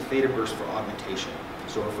only use the theta burst for augmentation.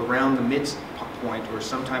 So if around the midpoint or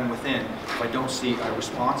sometime within, if I don't see a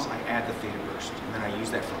response, I add the theta burst, and then I use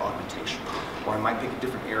that for augmentation. Or I might pick a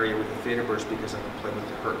different area with the theta burst because I can play with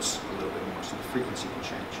the hertz a little bit more, so the frequency can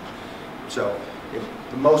change. So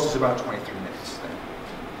the most is about 23 minutes then.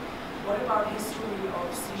 What about history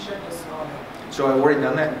of seizure disorder? So I've already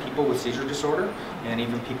done that in people with seizure disorder and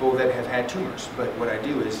even people that have had tumors. But what I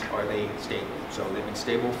do is, are they stable? So they've been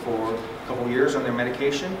stable for a couple years on their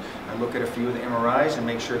medication. I look at a few of the MRIs and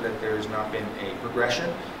make sure that there's not been a progression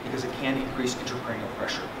because it can increase intracranial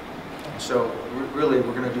pressure. So really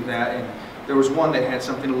we're going to do that. And there was one that had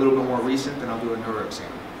something a little bit more recent, then I'll do a neuro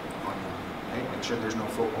exam on them. Right? Make sure there's no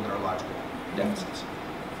focal neurological deficits.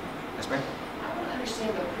 Yes, ma'am? I want to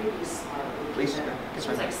understand the previous slide. Please. So it's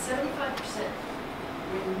like 75%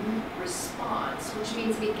 response, which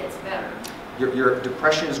means it gets better. Your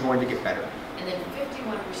depression is going to get better. And then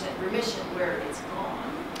 51% remission where it's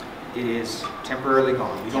gone. It is temporarily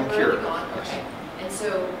gone. We don't cure it. Gone. Okay. And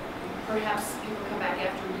so perhaps people come back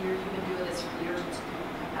after a year. You've been doing this for years, and so people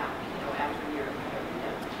come back, after a year.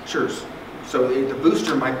 Sure. So the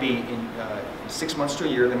booster might be in 6 months to a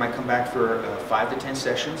year. They might come back for 5 to 10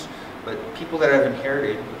 sessions. But people that have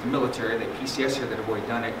inherited with the military, the PCS here that have already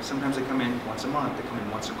done it, sometimes they come in once a month, they come in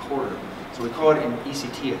once a quarter. So we call it in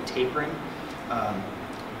ECT a tapering,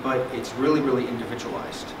 but it's really, really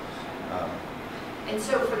individualized. And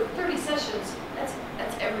so for 30 sessions,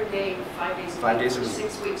 that's every day, 5 days a week, 5 days a week.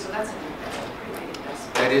 6 weeks, so that's a pretty big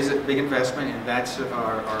investment. That is a big investment, and that's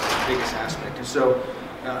our biggest aspect. And so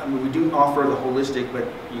we do offer the holistic, but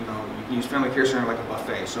you can use family care center like a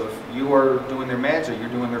buffet. So if you are doing their meds or you're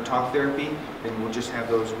doing their talk therapy, then we'll just have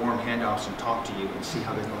those warm handoffs and talk to you and see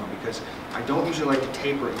how they're going. Because I don't usually like to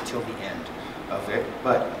taper it until the end of it.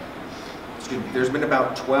 But excuse me, there's been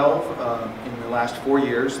about 12 in the last 4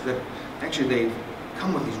 years that actually they've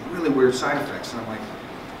come with these really weird side effects, and I'm like.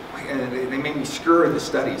 They made me scur the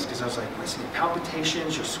studies because I was like, listen,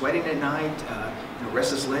 palpitations, you're sweating at night,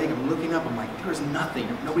 restless leg. I'm looking up, I'm like, there's nothing.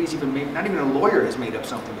 Nobody's even made, not even a lawyer has made up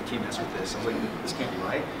something with TMS with this. I was like, this can't be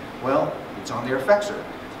right. Well, it's on their effexor.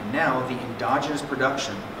 And now the endogenous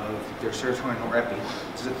production of their serotonin norepi,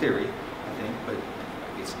 this is a theory, I think, but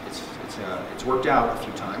it's worked out a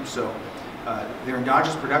few times. So their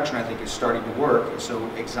endogenous production, I think, is starting to work, and so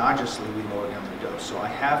exogenously we lower down the dose. So I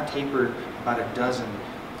have tapered about a dozen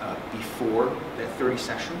before that 30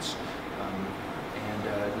 sessions, and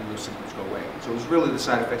then those symptoms go away. So it was really the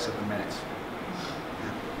side effects of the meds.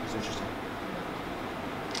 Yeah, it's interesting.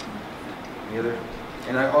 Any other?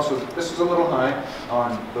 And I also, this was a little high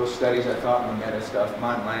on those studies I thought on the meta stuff.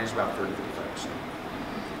 Mine is about 30-35%.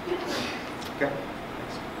 Okay.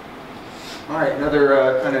 All right,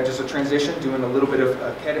 another kind of just a transition, doing a little bit of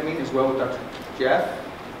ketamine as well with Dr. Jeff.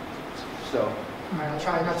 So. All right, I'll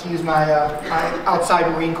try not to use my, my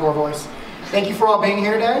outside Marine Corps voice. Thank you for all being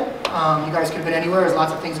here today. You guys could have been anywhere. There's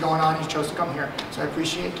lots of things going on. You chose to come here. So I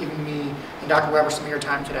appreciate giving me and Dr. Weber some of your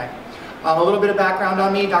time today. A little bit of background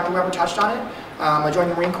on me. Dr. Weber touched on it. I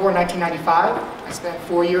joined the Marine Corps in 1995. I spent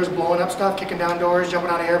 4 years blowing up stuff, kicking down doors,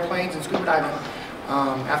 jumping out of airplanes, and scuba diving.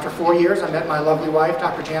 After 4 years, I met my lovely wife,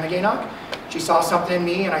 Dr. Gainok. She saw something in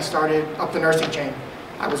me, and I started up the nursing chain.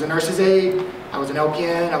 I was a nurse's aide, I was an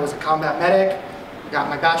LPN, I was a combat medic. I got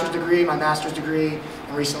my bachelor's degree, my master's degree,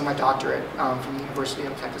 and recently my doctorate from the University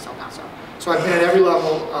of Texas, El Paso. So I've been at every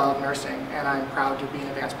level of nursing, and I'm proud to be an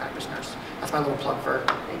advanced practice nurse. That's my little plug for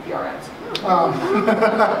APRNs.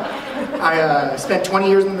 I spent 20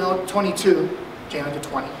 years in the military, 22, January to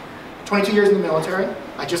 20. 22 years in the military.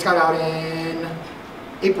 I just got out in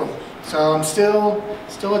April. So I'm still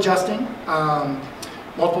adjusting.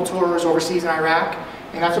 Multiple tours overseas in Iraq.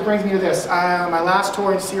 And that's what brings me to this. My last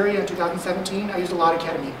tour in Syria in 2017, I used a lot of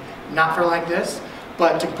ketamine. Not for like this,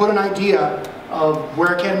 but to put an idea of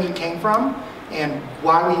where ketamine came from and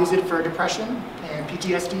why we use it for depression and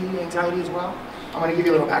PTSD, anxiety as well. I'm going to give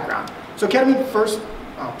you a little background. So ketamine first,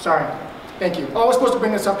 oh, sorry. Thank you. Oh, I was supposed to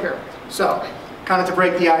bring this up here. So, kind of to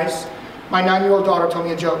break the ice, my 9-year-old daughter told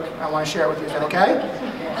me a joke. I want to share it with you. Is that okay?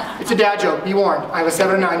 It's a dad joke. Be warned. I have a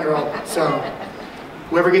 7 and 9-year-old. So,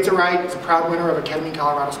 whoever gets it right is a proud winner of a Ketamine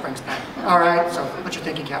Colorado Springs pen. All right, so put your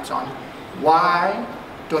thinking caps on. Why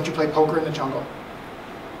don't you play poker in the jungle?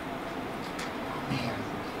 Oh, man.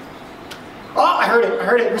 Oh, I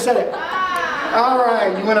heard it. Who said it? All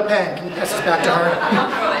right, you win a pen. Can you pass this back to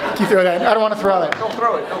her? Can you throw that? I don't want to throw it. Don't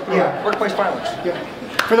throw it. Don't throw it. Workplace violence. Yeah.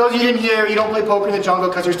 For those of you who didn't hear, you don't play poker in the jungle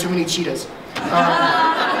because there's too many cheetahs.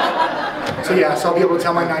 So yeah, so I'll be able to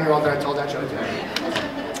tell my 9-year-old that I told that joke today.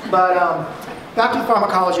 But back to the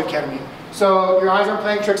pharmacology of ketamine. So your eyes aren't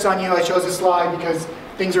playing tricks on you. I chose this slide because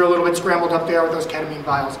things are a little bit scrambled up there with those ketamine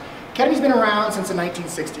vials. Ketamine's been around since the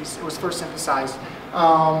 1960s. It was first synthesized.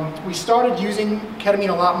 We started using ketamine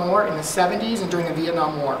a lot more in the 70s and during the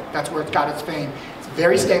Vietnam War. That's where it got its fame. It's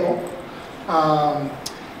very stable,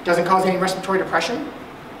 doesn't cause any respiratory depression,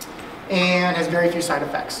 and has very few side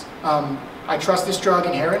effects. I trust this drug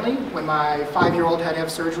inherently. When my 5-year-old had to have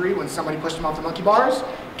surgery, when somebody pushed him off the monkey bars,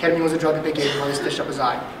 ketamine was a drug that they gave him while they stitched up his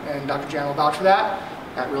eye. And Dr. Jan will vouch for that.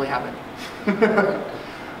 That really happened.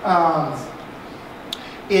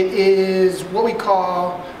 It is what we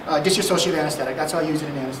call dissociative anesthetic. That's how I use it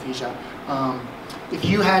in anesthesia. If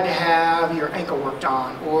you had to have your ankle worked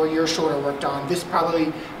on or your shoulder worked on, this probably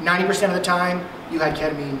 90% of the time you had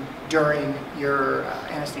ketamine during your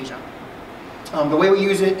anesthesia. The way we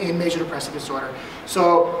use it in major depressive disorder.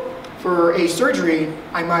 So for a surgery,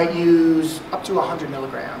 I might use up to 100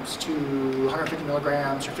 milligrams to 150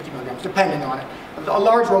 milligrams or 50 milligrams, depending on it. A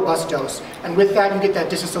large, robust dose. And with that, you get that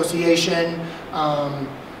disassociation.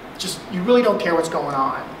 You really don't care what's going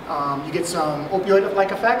on. You get some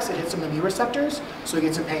opioid-like effects. It hits some of the mu receptors, so you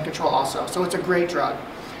get some pain control also. So it's a great drug.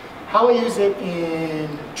 How I use it in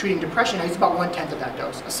treating depression, I use about 1/10 of that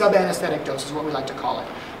dose. A sub-anesthetic dose is what we like to call it.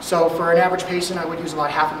 So for an average patient, I would use about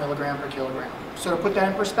 0.5 milligram per kilogram. So to put that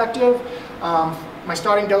in perspective, my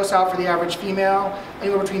starting dose out for the average female,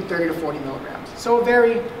 anywhere between 30 to 40 milligrams. So a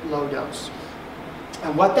very low dose.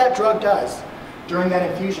 And what that drug does during that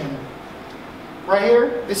infusion, right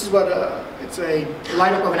here, this is what it's a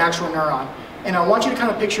light up of an actual neuron. And I want you to kind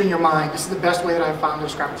of picture in your mind, this is the best way that I've found to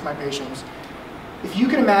describe it to my patients. If you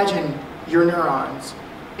can imagine your neurons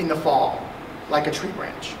in the fall, like a tree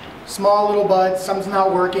branch. Small little buds, something's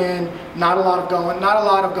not working, not a lot of going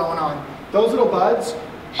on. Those little buds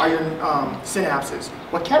are your synapses.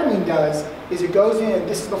 What ketamine does is it goes in,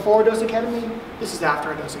 this is before a dose of ketamine, this is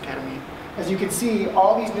after a dose of ketamine. As you can see,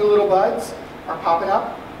 all these new little buds are popping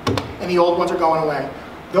up and the old ones are going away.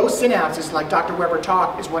 Those synapses, like Dr. Weber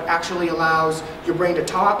talked, is what actually allows your brain to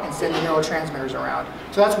talk and send the neurotransmitters around.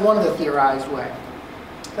 So that's one of the theorized ways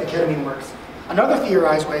that ketamine works. Another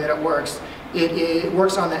theorized way that it works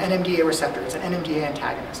works on the NMDA receptor. It's an NMDA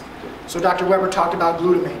antagonist. So Dr. Weber talked about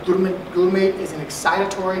glutamate. Glutamate is an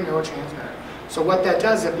excitatory neurotransmitter. So what that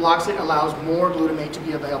does, it blocks it, allows more glutamate to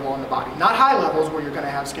be available in the body. Not high levels where you're going to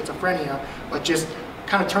have schizophrenia, but just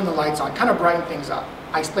kind of turn the lights on, kind of brighten things up.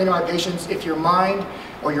 I explain to my patients, if your mind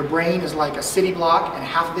or your brain is like a city block and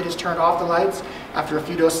half of it is turned off the lights, after a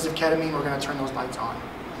few doses of ketamine, we're going to turn those lights on.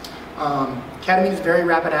 Ketamine is very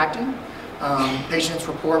rapid acting. Patients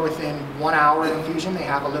report within 1 hour of infusion, they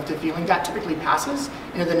have a lifted feeling. That typically passes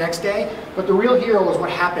into the next day. But the real hero is what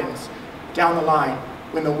happens down the line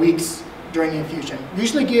when the weeks during the infusion. We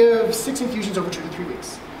usually give 6 infusions over 2 to 3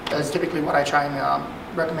 weeks. That's typically what I try and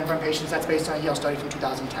recommend for patients. That's based on a Yale study from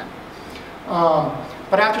 2010.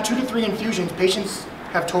 But after 2 to 3 infusions, patients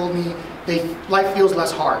have told me life feels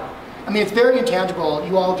less hard. I mean, it's very intangible.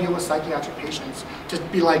 You all deal with psychiatric patients. To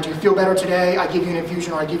be like, do you feel better today? I give you an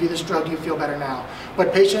infusion, or I give you this drug, do you feel better now?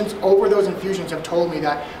 But patients over those infusions have told me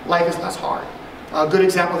that life is less hard. A good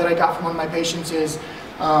example that I got from one of my patients is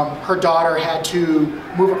her daughter had to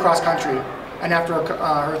move across country, and after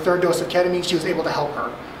her 3rd dose of ketamine, she was able to help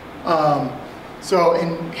her. So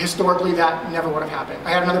historically, that never would have happened.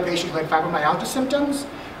 I had another patient who had fibromyalgia symptoms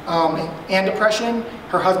and depression.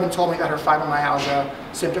 Her husband told me that her fibromyalgia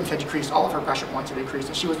symptoms had decreased, all of her pressure points had decreased,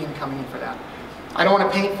 and she wasn't even coming in for that. I don't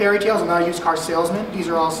want to paint fairy tales, I'm not a used car salesman. These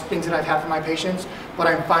are all things that I've had for my patients, but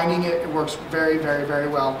I'm finding it works very, very, very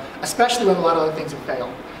well, especially when a lot of other things have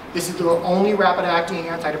failed. This is the only rapid acting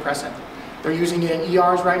antidepressant. They're using it in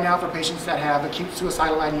ERs right now for patients that have acute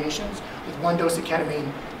suicidal ideations. With 1 dose of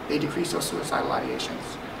ketamine, they decrease those suicidal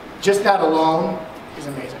ideations. Just that alone is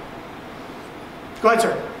amazing. Go ahead,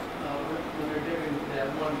 sir. When they're giving that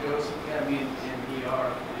 1 dose of ketamine in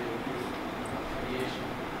ER, the acute ideation,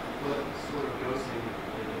 what sort of dosing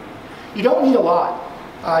are they doing? You don't need a lot.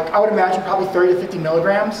 I would imagine probably 30 to 50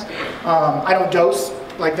 milligrams. I don't dose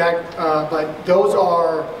like that, but those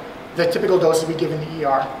are the typical doses we give in the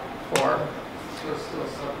ER for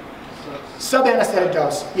sub-anesthetic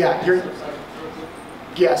dose. Yeah,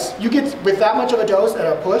 yes. You get, with that much of a dose at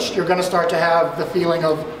a push, you're going to start to have the feeling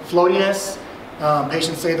of floatiness.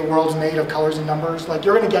 Patients say the world's made of colors and numbers. Like,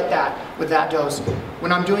 you're going to get that with that dose.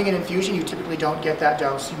 When I'm doing an infusion, you typically don't get that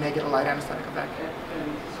dose. You may get a light anesthetic effect.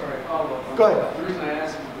 And sorry, follow-up. Go ahead. The reason I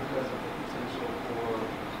ask is because of the potential for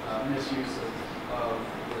misuse of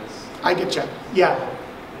this. I get you. Yeah.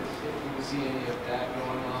 If you see any of that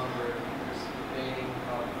going on, where there's feigning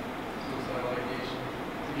of suicidal ideation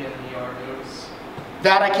to get an ER dose.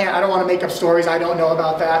 That I can't, I don't want to make up stories, I don't know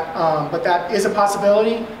about that, but that is a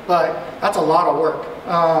possibility, but that's a lot of work.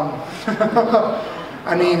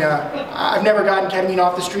 I mean, I've never gotten ketamine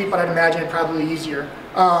off the street, but I'd imagine it's probably easier.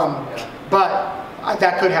 But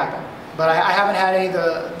that could happen. But I haven't had any of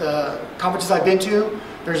the conferences I've been to.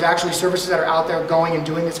 There's actually services that are out there going and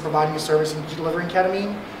doing this, providing a service and delivering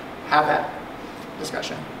ketamine. Have that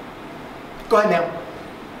discussion. Go ahead, ma'am.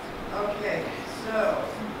 Okay, so,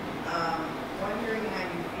 wondering how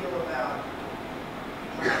you feel about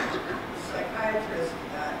psychiatrists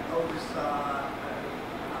that oversaw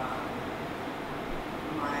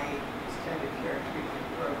my extended care treatment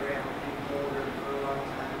program in Boulder for a long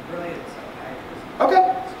time. Brilliant psychiatrist. Okay.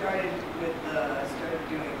 Started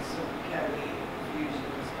doing some ketamine infusion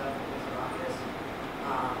and stuff in his office.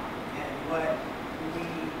 And what we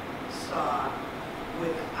saw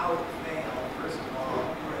without fail, first of all,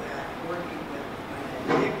 were that working with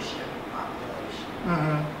an addiction population.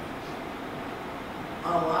 A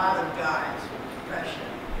lot of guys with depression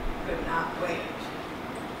could not wait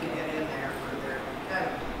to get in there for their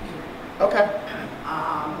ketamine treatment. Okay.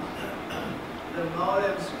 The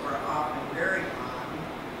motives were often very common.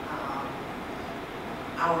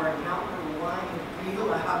 Our number 1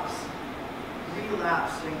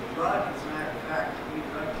 relapsing drug, as a matter of fact, we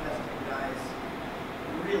drug tested guys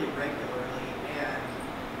really regularly, and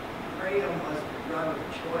kratom was the drug of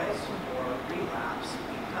choice for relapse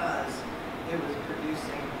because it was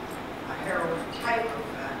producing a heroin type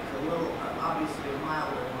effect, a little, obviously a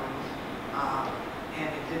milder one,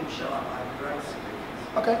 and it didn't show up on drug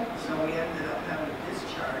screens. Okay. So we ended up having to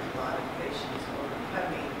discharge a lot of patients over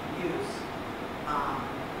ketamine use.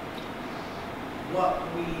 What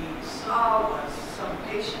we saw was some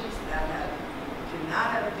patients that did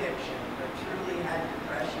not have addiction, but truly had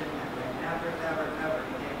depression and were never, ever, ever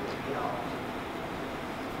been able to be helped.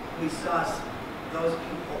 We saw those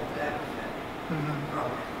people benefit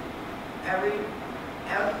from it.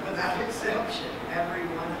 Without exception, every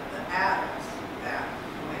one of the addicts that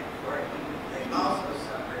went for it, even if they also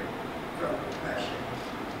suffered from depression,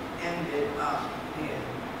 ended up in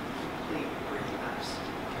complete relapse.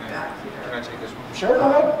 Can I take this one? Sure, go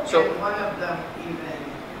ahead. And one of them even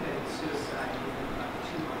committed suicide within about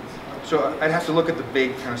 2 months. So I'd have to look at the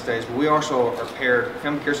big kind of studies, but we also are paired,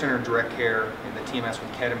 Family Care Center and Direct Care and the TMS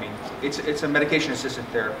with ketamine. It's a medication-assisted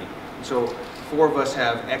therapy. So 4 of us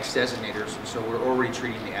have X designators, and so we're already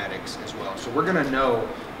treating the addicts as well. So we're going to know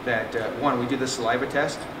that, one, we do the saliva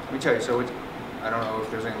test. Let me tell you, so it's, I don't know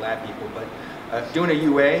if there's any lab people, but doing a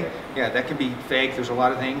UA, yeah, that can be fake. There's a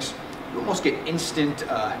lot of things. You almost get instant,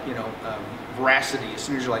 veracity as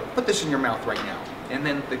soon as you're like, put this in your mouth right now. And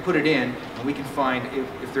then they put it in, and we can find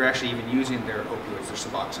if they're actually even using their opioids, their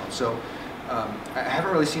Suboxone. So I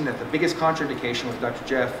haven't really seen that. The biggest contraindication with Dr.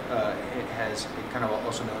 Jeff has kind of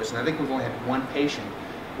also noticed, and I think we've only had one patient,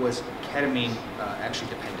 was ketamine actually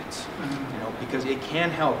dependence. You know, because it can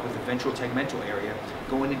help with the ventral tegmental area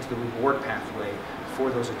going into the reward pathway for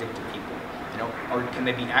those addicted people. You know, or can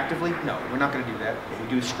they be actively? No, we're not going to do that, but we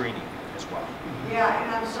do screening as well. Yeah,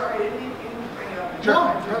 and I'm sorry, I didn't even bring it up in No.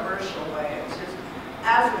 a controversial way. It's just,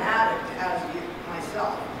 as an addict, as you,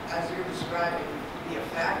 myself, as you're describing the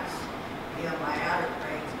effects, you know, my addict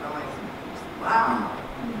brain's going, wow.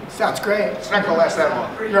 Sounds great. It's not going to last that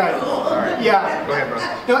long. Pretty Right. cool. All right. Yeah. Go ahead,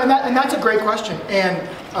 brother. No, and that's a great question. And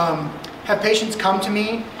have patients come to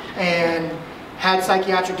me and had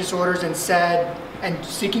psychiatric disorders and said, and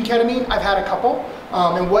seeking ketamine? I've had a couple.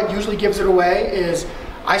 And what usually gives it away is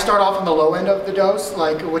I start off on the low end of the dose,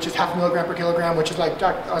 like which is 0.5 milligram per kilogram, which is like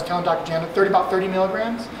I was telling Dr. Janet, about 30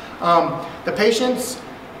 milligrams. The patients,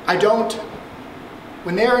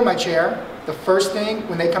 when they're in my chair, the first thing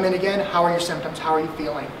when they come in again, how are your symptoms? How are you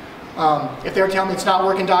feeling? If they're telling me it's not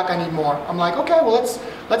working, doc, I need more. I'm like, okay, well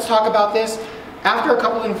let's talk about this. After a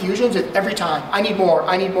couple of infusions, every time, I need more,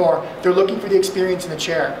 I need more. They're looking for the experience in the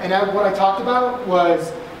chair. And what I talked about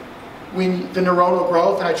was the neuronal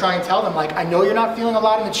growth, and I try and tell them, like, I know you're not feeling a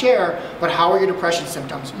lot in the chair, but how are your depression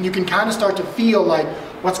symptoms? And you can kind of start to feel like,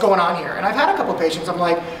 what's going on here? And I've had a couple patients, I'm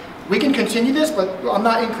like, we can continue this, but I'm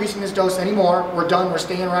not increasing this dose anymore. We're done, we're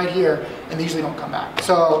staying right here, and they usually don't come back.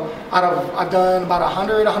 So I've done about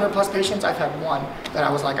 100 plus patients. I've had one that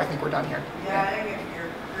I was like, I think we're done here. Yeah, I think if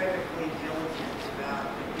you're critically diligent about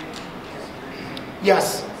addiction history.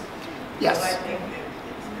 Yes. I Yes. think that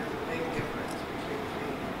there's a big difference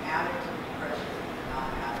between addict to depression and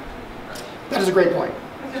non-addict to depression. That is a great point.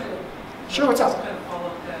 Sure, what's up? Just kind of follow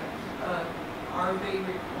up that. Are they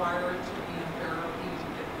required to be in therapy to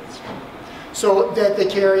get this? So that they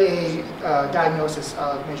carry a diagnosis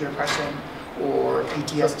of major depression or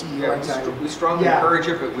PTSD or Yeah, anxiety. we strongly Yeah. encourage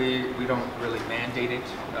it, but we don't really mandate it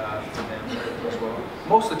for them as well.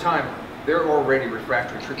 Most of the time, they're already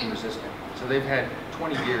refractory treatment resistant. So they've had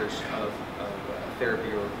 20 years of therapy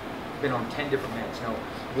or been on 10 different meds. Now,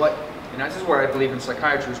 and this is where I believe in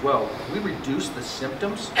psychiatry as well. We reduce the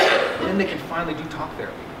symptoms, then they can finally do talk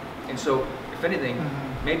therapy. And so, if anything,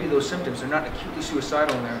 maybe those symptoms are not acutely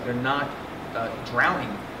suicidal and they're not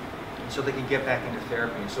drowning, so they can get back into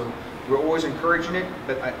therapy. And so we're always encouraging it,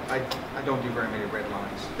 but I don't do very many red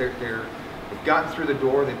lines. They've gotten through the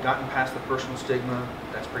door, they've gotten past the personal stigma.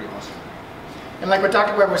 That's pretty awesome. And like what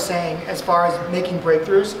Dr. Webb was saying, as far as making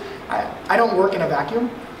breakthroughs, I don't work in a vacuum.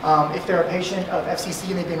 If they're a patient of FCC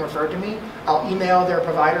and they've been referred to me, I'll email their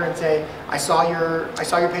provider and say, I saw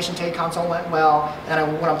your patient take consult went well,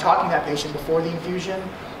 and when I'm talking to that patient before the infusion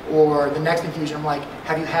or the next infusion, I'm like,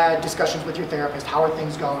 have you had discussions with your therapist? How are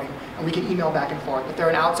things going? And we can email back and forth. If they're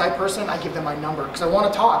an outside person, I give them my number because I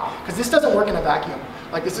want to talk, because this doesn't work in a vacuum.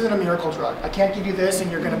 Like, this isn't a miracle drug. I can't give you this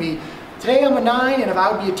and you're going to be, today I'm a 9 and if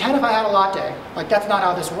I would be a 10 if I had a latte. Like, that's not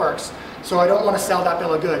how this works. So I don't want to sell that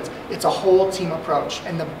bill of goods. It's a whole team approach.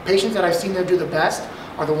 And the patients that I've seen there do the best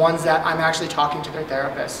are the ones that I'm actually talking to their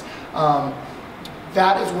therapists.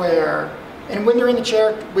 That is where, and when they're in the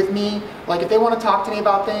chair with me, like if they want to talk to me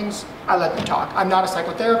about things, I let them talk. I'm not a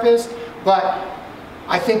psychotherapist, but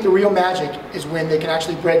I think the real magic is when they can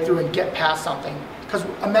actually break through and get past something. Because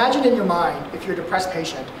imagine in your mind, if you're a depressed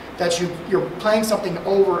patient, that you're playing something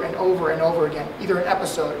over and over and over again, either an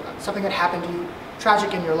episode, something that happened to you,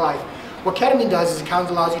 tragic in your life. What ketamine does is it kind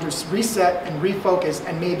of allows you to reset and refocus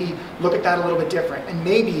and maybe look at that a little bit different. And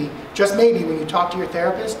maybe, just maybe, when you talk to your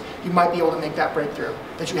therapist, you might be able to make that breakthrough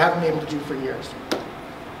that you haven't been able to do for years.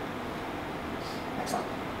 Excellent.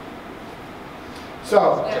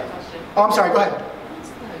 So, I have a question. oh, I'm sorry, go ahead.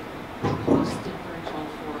 What's the cost differential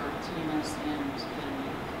for TMS and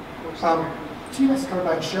ketamine? TMS is covered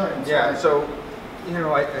by insurance. Yeah, right? so,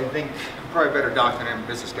 I think I'm probably a better doc than I'm a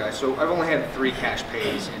business guy. So I've only had 3 cash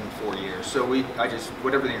pays in 4 years. So I just,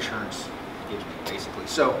 whatever the insurance gives me, basically.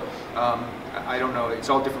 So I don't know, it's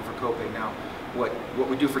all different for copay. Now, what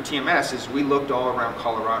we do for TMS is we looked all around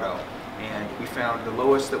Colorado and we found the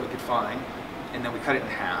lowest that we could find, and then we cut it in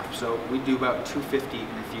half. So we do about $250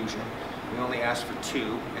 an infusion. We only ask for 2,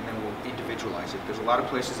 and then we'll individualize it. There's a lot of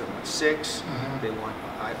places that want 6. They want,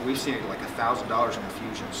 we've seen it like $1,000 an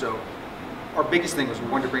infusion. So our biggest thing was we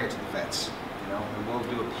wanted to bring it to the vets, you know, and we'll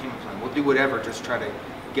do a payment plan. We'll do whatever, just try to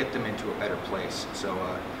get them into a better place. So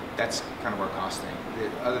that's kind of our cost thing. The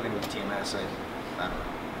other thing with TMS, I don't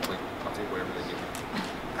know, like, I'll take whatever they give me.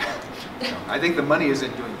 You know, I think the money is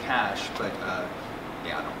in doing cash, but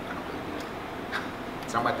yeah, I don't really do it.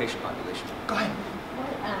 It's not my patient population. Go ahead.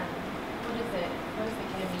 What is the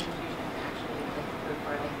ketamine infusion actually approved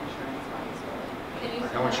for, like,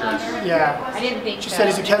 insurance-wise? No insurance. Yeah. I didn't think She so. said,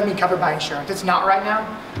 is the ketamine covered by insurance? It's not right now.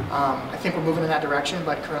 I think we're moving in that direction,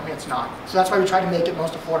 but currently it's not. So that's why we try to make it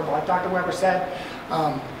most affordable. Like Dr. Weber said,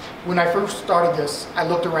 when I first started this, I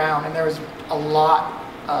looked around and there was a lot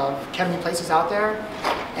of ketamine places out there,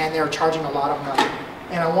 and they were charging a lot of money.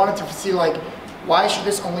 And I wanted to see, like, why should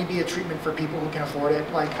this only be a treatment for people who can afford it?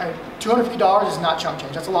 Like, $250 is not chump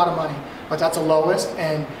change. That's a lot of money, but that's the lowest.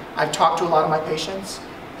 And I've talked to a lot of my patients,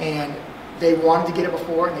 and they wanted to get it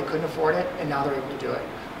before and they couldn't afford it, and now they're able to do it.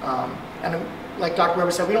 And like Dr.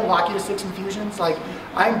 Weber said, we don't lock you to 6 infusions. Like,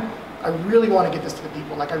 I really want to get this to the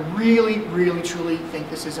people. Like, I really, really, truly think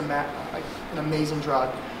this is an amazing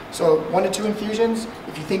drug. So 1 to 2 infusions.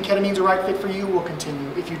 If you think ketamine's the right fit for you, we'll continue.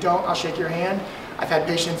 If you don't, I'll shake your hand. I've had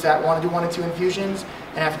patients that want to do 1 to 2 infusions,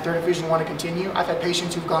 and after 3rd infusion want to continue. I've had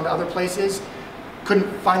patients who've gone to other places,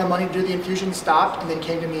 couldn't find the money to do the infusion, stopped, and then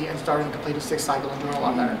came to me and started and completed 6th cycle and doing a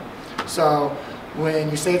lot better. So when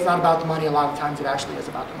you say it's not about the money, a lot of times it actually is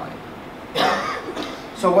about the money.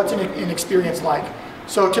 So what's an experience like?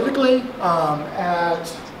 So typically at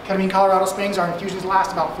Ketamine Colorado Springs, our infusions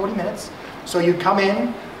last about 40 minutes. So you come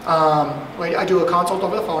in, I do a consult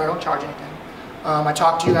over the phone, I don't charge anything. I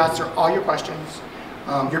talk to you, answer all your questions,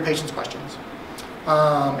 your patient's questions.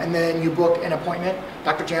 And then you book an appointment.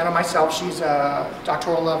 Dr. Jana, myself, she's a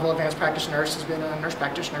doctoral level advanced practice nurse, has been a nurse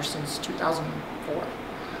practitioner since 2004.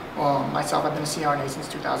 Myself, I've been a CRNA since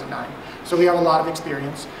 2009. So we have a lot of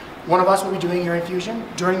experience. One of us will be doing your infusion.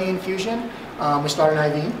 During the infusion, we start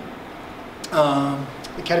an IV.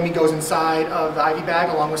 The ketamine goes inside of the IV bag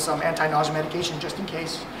along with some anti-nausea medication just in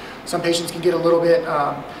case. Some patients can get a little bit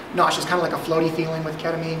nauseous, kind of like a floaty feeling with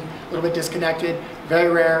ketamine, a little bit disconnected,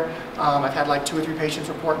 very rare. I've had like 2 or 3 patients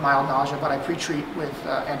report mild nausea, but I pre-treat with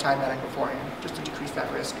antiemetic beforehand just to decrease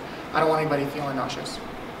that risk. I don't want anybody feeling nauseous.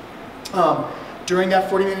 During that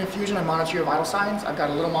 40-minute infusion, I monitor your vital signs. I've got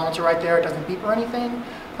a little monitor right there. It doesn't beep or anything.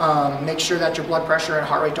 Make sure that your blood pressure and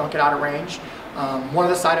heart rate don't get out of range. One of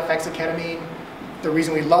the side effects of ketamine, the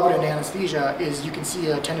reason we love it in anesthesia, is you can see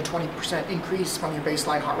a 10 to 20% increase from your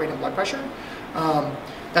baseline heart rate and blood pressure.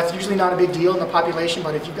 That's usually not a big deal in the population,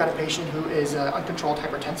 but if you've got a patient who is uncontrolled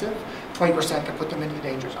hypertensive, 20% can put them into the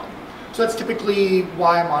danger zone. So that's typically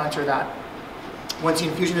why I monitor that. Once the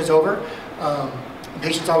infusion is over,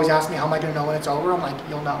 patients always ask me, how am I going to know when it's over? I'm like,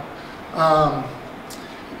 you'll know.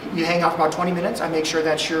 You hang out for about 20 minutes. I make sure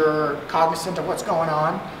that you're cognizant of what's going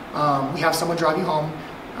on. We have someone drive you home.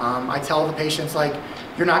 I tell the patients, like,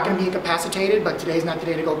 you're not going to be incapacitated, but today's not the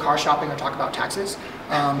day to go car shopping or talk about taxes.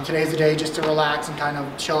 Today's the day just to relax and kind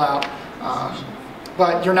of chill out.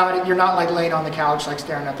 But you're not like laying on the couch, like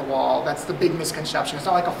staring at the wall. That's the big misconception. It's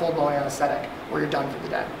not like a full-blown anesthetic where you're done for the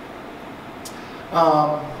day.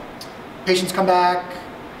 Patients come back.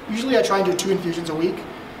 Usually I try and do 2 infusions a week.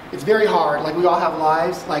 It's very hard. Like, we all have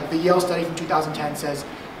lives. Like, the Yale study from 2010 says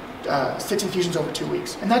 6 infusions over 2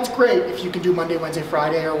 weeks. And that's great if you can do Monday, Wednesday,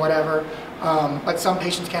 Friday or whatever. But some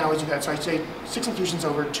patients can't always do that. So I say 6 infusions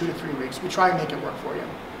over 2 to 3 weeks. We try and make it work for you.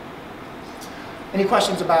 Any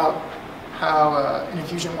questions about how an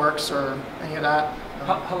infusion works or any of that?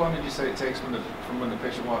 How long did you say it takes from when the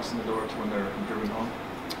patient walks in the door to when they're driven home?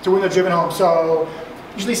 To when they're driven home. So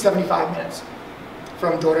usually 75 minutes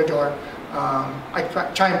from door to door. I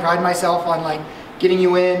try and pride myself on, like, getting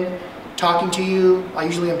you in, talking to you. I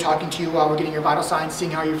usually am talking to you while we're getting your vital signs,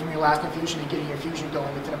 seeing how you're from your last infusion, and getting your infusion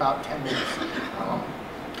going within about 10 minutes.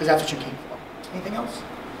 Because that's what you came for. Anything else?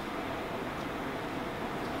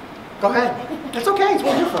 Go ahead. That's okay. It's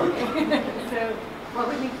what we're here for. So, what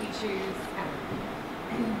would make you choose,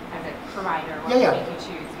 as a provider, what Yeah, would make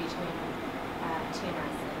you choose between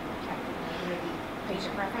TMS and ketamine? Would it be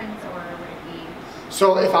patient preference, or would it be?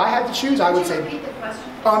 So if I had to choose, I would Could you say. repeat the question?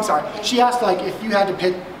 Oh, I'm sorry. She asked, like, if you had to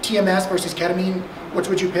pick TMS versus ketamine, which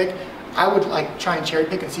would you pick? I would, like, try and cherry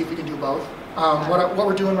pick and see if we can do both. What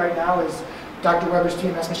we're doing right now is Dr. Weber's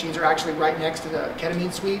TMS machines are actually right next to the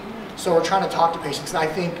ketamine suite. So we're trying to talk to patients, and I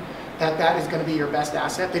think that is going to be your best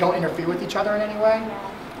asset. They don't interfere with each other in any way.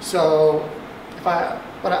 So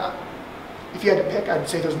if you had to pick, I'd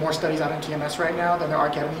say there's more studies out on TMS right now than there are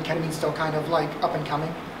ketamine. Ketamine's still kind of like up and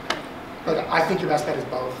coming. But I think your best bet is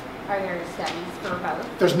both. Are there studies for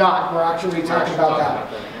both? There's not. We're actually talking about that.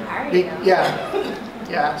 There you go.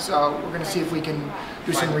 Yeah. So we're going to see if we can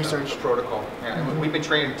do some research. A protocol. Yeah, and we've been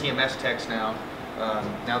training TMS techs now.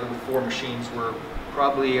 Now that with 4 machines, we're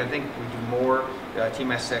probably, I think we do more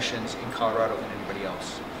TMS sessions in Colorado than anybody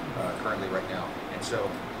else currently right now. And so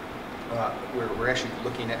we're actually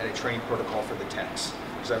looking at a training protocol for the techs.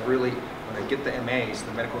 Because I really, when I get the MAs,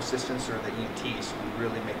 the medical assistants or the EMTs, we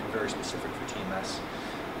really make them very specific for TMS.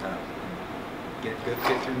 Get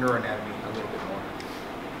through neuroanatomy a little bit more.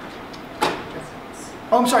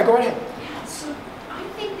 Oh, I'm sorry, go right ahead. Yeah, so I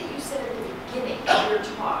think that you said at the beginning of your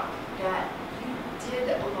talk that you did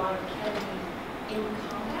a lot of ketamine in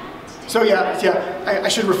combat. So I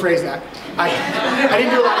should rephrase that. I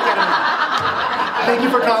didn't do a lot of ketamine. Thank you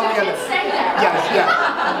for calling me on You that. did say that. Yes.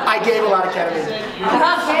 I gave a lot of ketamine.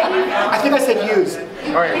 I think I said use.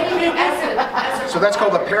 All right. So that's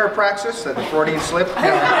called a parapraxis, the Freudian slip.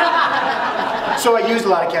 So I used a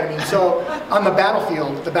lot of ketamine. So on the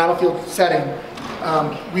battlefield setting,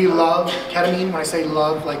 we love ketamine. When I say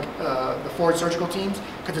love, like the forward surgical teams,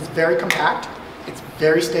 because it's very compact, it's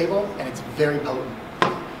very stable, and it's very potent.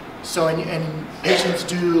 So and patients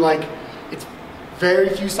do it's very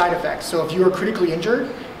few side effects. So if you are critically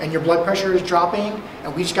injured and your blood pressure is dropping,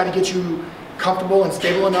 and we just got to get you comfortable and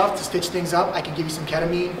stable enough to stitch things up, I can give you some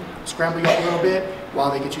ketamine, scramble you up a little bit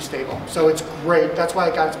while they get you stable. So it's great. That's why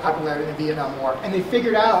it got its popularity in the Vietnam War. And they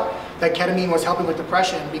figured out that ketamine was helping with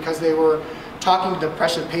depression because they were talking to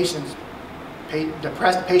depressed patients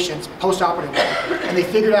post-operatively. And they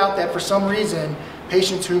figured out that for some reason,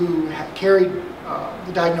 patients who carried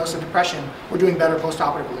the diagnosis of depression were doing better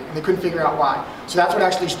post-operatively. And they couldn't figure out why. So that's what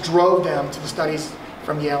actually drove them to the studies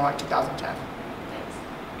from Yale in 2010.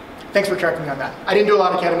 Thanks for correcting me on that. I didn't do a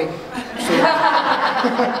lot of ketamine. So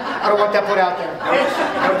I don't want that put out there.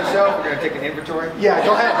 Note to self, we're going to take an inventory. Yeah,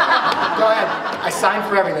 go ahead. Go ahead. I signed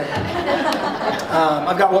for everything.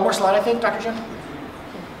 I've got one more slide, I think, Dr. Jim?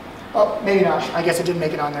 Oh, maybe not. I guess it didn't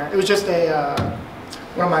make it on there. It was just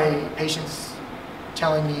one of my patients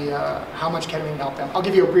telling me how much ketamine helped them. I'll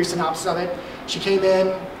give you a brief synopsis of it. She came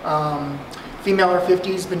in, female in her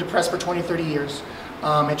 50s, been depressed for 20, 30 years.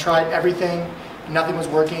 Had tried everything. Nothing was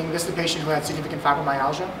working. This is a patient who had significant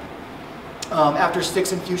fibromyalgia. After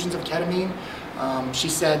 6 infusions of ketamine, she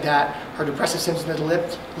said that her depressive symptoms had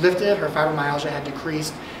lifted, her fibromyalgia had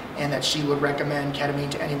decreased, and that she would recommend ketamine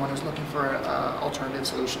to anyone who's looking for an alternative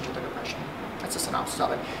solution to their depression. That's a synopsis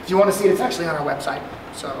of it. If you want to see it, it's actually on our website,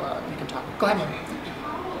 so you can talk. Go ahead, ma'am.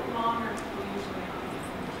 How long are people usually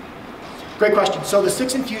on? Great question. So the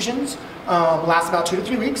 6 infusions last about 2 to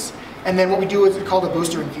 3 weeks, and then what we do is called a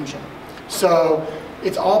booster infusion. So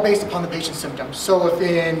it's all based upon the patient's symptoms. So if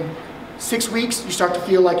in 6 weeks you start to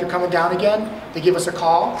feel like you're coming down again, they give us a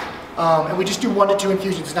call, and we just do 1 to 2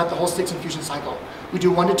 infusions. It's not the whole 6 infusion cycle. We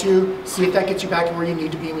do 1 to 2, see if that gets you back to where you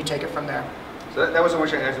need to be, and we take it from there. So that was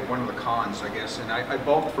one of the cons, I guess, and I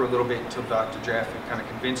bulked for a little bit until Dr. Jeff kind of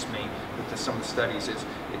convinced me with some of the studies.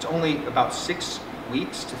 It's only about 6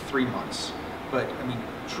 weeks to 3 months, but I mean,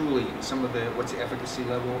 truly, what's the efficacy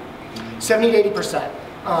level? 70 to 80%.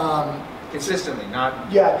 Consistently, not...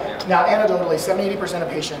 Yeah. Now, anecdotally, 70-80% of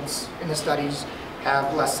patients in the studies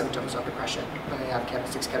have less symptoms of depression when they have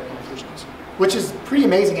 6 ketamine infusions, which is pretty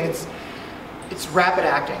amazing, and it's rapid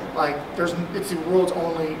acting. It's the world's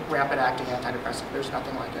only rapid acting antidepressant. There's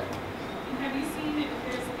nothing like it. And have you seen if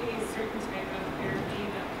there's a certain type of therapy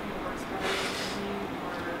that kind of works better with ketamine,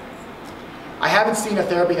 or? I haven't seen a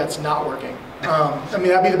therapy that's not working. I mean,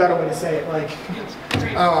 that'd be the better way to say it.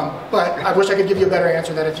 But I wish I could give you a better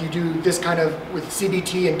answer that if you do this kind of with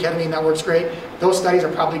CBT and ketamine, that works great. Those studies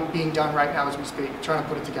are probably being done right now as we speak, trying to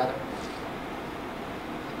put it together.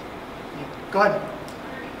 Yeah. Go ahead.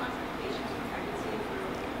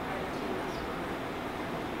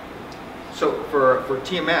 So for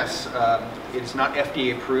TMS, it's not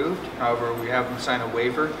FDA approved. However, we have them sign a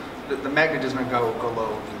waiver. The magnet does not go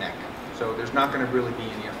below the neck, so there's not going to really be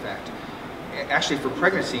any effect. Actually, for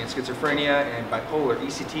pregnancy and schizophrenia and bipolar,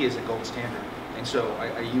 ECT is a gold standard, and so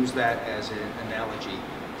I use that as an analogy.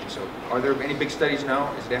 And so, are there any big studies?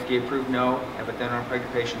 No. Is it FDA approved? No. Have it done on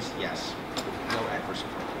pregnant patients? Yes. No adverse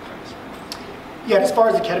effects. Yeah, as far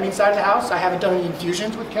as the ketamine side of the house, I haven't done any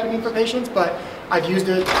infusions with ketamine for patients, but I've used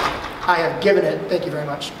it. I have given it. Thank you very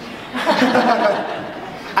much.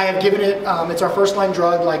 I have given it, it's our first line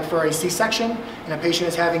drug for a C-section, and a patient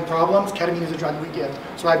is having problems, ketamine is a drug we give.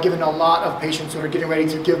 So I've given a lot of patients who are getting ready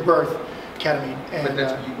to give birth ketamine. And,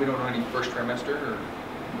 but we don't know any first trimester? Or?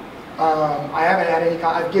 I haven't had any,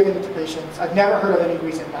 I've given it to patients. I've never heard of any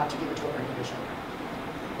reason not to give it to a pregnant patient.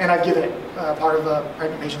 and I've given it part of the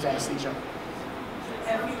pregnant patient's anesthesia.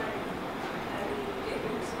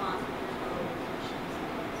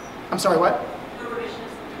 I'm sorry, what?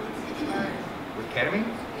 With ketamine?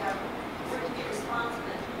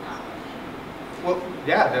 Well,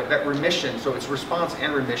 yeah, that remission, so it's response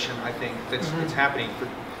and remission, I think, that's it's happening.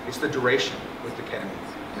 It's the duration with the ketamine,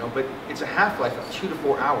 you know, but it's a half-life of 2 to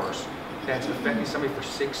 4 hours that's affecting somebody for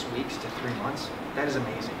 6 weeks to 3 months. That is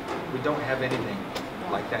amazing. We don't have anything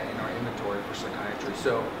like that in our inventory for psychiatry.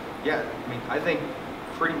 So, yeah, I mean, I think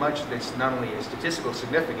pretty much this not only is statistically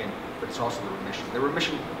significant, but it's also the remission. The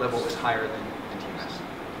remission level is higher than TMS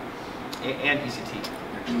and ECT,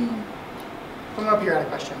 actually. Come up here, I had a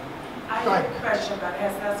question. I Go have ahead. a question, but it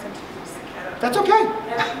has nothing to do with ketamine. That's okay.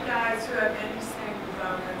 Have you guys heard anything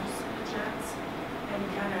about hallucinogens? Any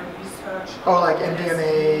kind of research? Oh, like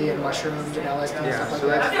MDMA and mushrooms and LSD and Yeah, stuff like so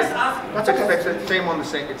that. I'm just asking. That's okay. It's the same on the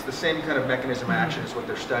same. It's the same kind of mechanism of action as what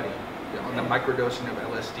they're studying, you know, on the microdosing of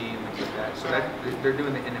LSD and things like that. So that they're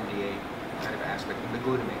doing the NMDA kind of aspect and the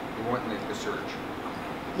glutamate. They want the surge.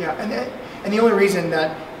 Yeah, and the only reason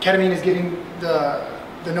that ketamine is getting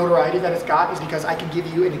the notoriety that it's got is because I can give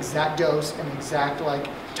you an exact dose, an exact like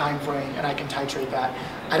time frame, and I can titrate that.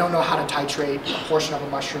 I don't know how to titrate a portion of a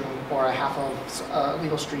mushroom or a half of a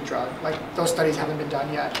legal street drug. Like those studies haven't been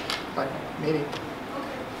done yet, but maybe.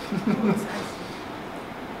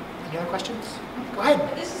 Any other questions? Go ahead.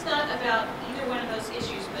 But this is not about either one of those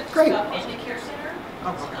issues, but it's Great. about patient care center.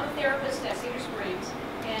 Oh, So I'm a therapist at Cedar Springs,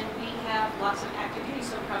 and we have lots of active duty,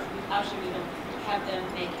 so obviously we don't have them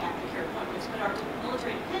make aftercare appointments, but our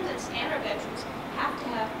military dependents and our veterans have to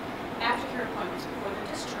have aftercare appointments before their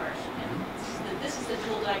discharge. And this is the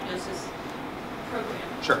dual diagnosis program.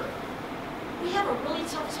 Sure. We have a really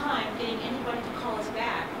tough time getting anybody to call us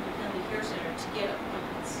back from the family care center to get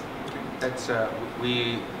appointments. That's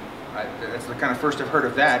that's the kind of first I've heard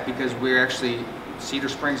of that because we're actually Cedar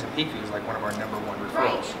Springs and Peakview is like one of our #1 referrals.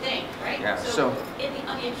 Right, you think, right? Yeah. So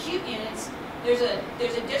on the acute units, there's a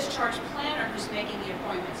discharge planner who's making the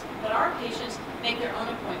appointments, but our patients make their own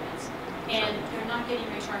appointments, and they're not getting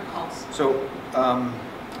return calls. So I'll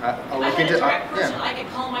If I look had a into direct person yeah. I could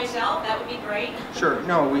call myself, that would be great. Sure.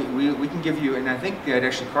 No, we can give you, and I think that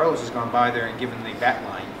actually Carlos has gone by there and given the bat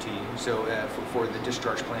line to you. So for the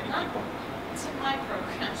discharge planning people. It's in my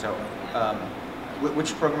program. So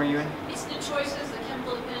which program are you in? It's the choices, the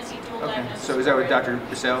chemical dependency dual Okay. diagnosis. So is that with program. Dr.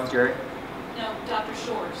 Bissell, Jerry? No, Dr.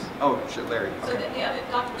 Shores. Oh, shit, Larry. So Okay. the other,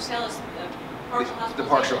 Dr. Bissell is the partial The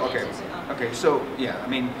partial, okay. hospitalization. Okay, so, yeah, I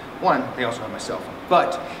mean, one, they also have my cell phone.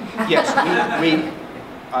 But, yes,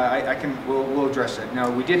 we'll address that. Now,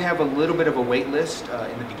 we did have a little bit of a wait list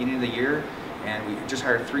in the beginning of the year, and we just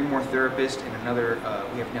hired 3 more therapists and another,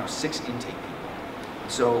 we have now 6 intake people.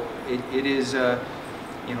 So it is,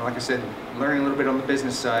 you know, like I said, learning a little bit on the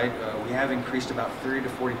business side, we have increased about 30 to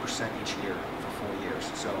 40% each year for 4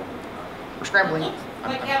 years. So we're scrambling.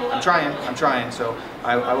 I'm trying. So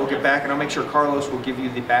I will get back and I'll make sure Carlos will give you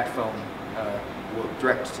the bat phone, will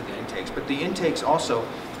direct to the intakes. But the intakes also,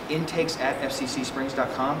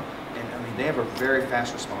 intakes@fccsprings.com, and I mean, they have a very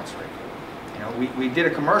fast response rate. You know, we did a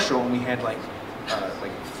commercial and we had like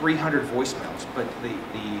 300 voicemails, but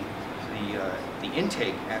the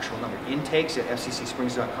intake, actual number,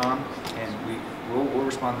 intakes@fccsprings.com, and we'll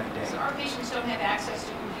respond that day. So our patients don't have access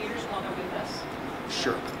to computers while they're with us.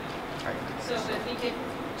 Sure. Right. So if we could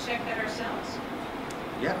check that ourselves.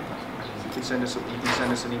 Yeah. You can send us an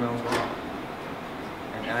email as well.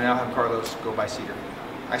 And I'll have Carlos go by Cedar.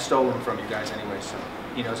 I stole him from you guys anyway, so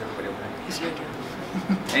he knows everybody over there. He's here.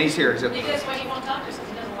 And he's here. Because when he won't talk to us,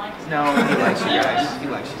 he doesn't like us. No, he likes you guys. He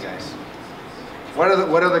likes you guys.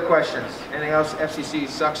 What other questions? Anything else FCC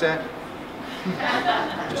sucks at?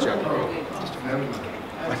 Just joking.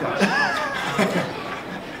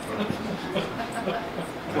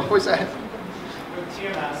 What was that? With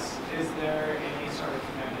TMS, is there any sort of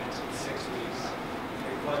commitment to 6 weeks?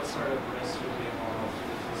 Like what sort of risk would be involved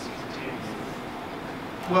with this continuing?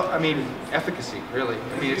 Well, I mean, efficacy, really.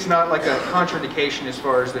 I mean, it's not like a contraindication as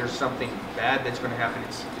far as there's something bad that's going to happen.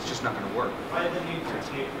 It's just not going to work. Why the need for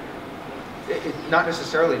taper? Not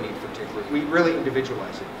necessarily need for taper. We really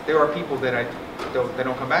individualize it. There are people that they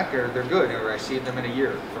don't come back there. They're good, or I see them in a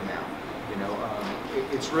year from now. You know,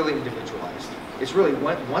 it's really individualized. It's really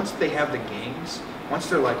once they have the gains, once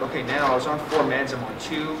they're like, okay, now I was on 4 meds, I'm on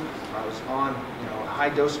 2, I was on, you know, a high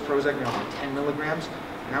dose of Prozac, I'm on 10 milligrams,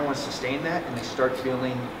 and I want to sustain that, and they start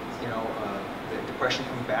feeling, you know, the depression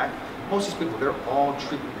coming back. Most of these people, they're all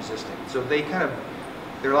treatment resistant, so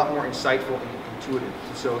they're a lot more insightful and intuitive.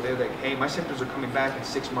 And so they're like, hey, my symptoms are coming back in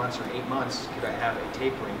 6 months or 8 months. Could I have a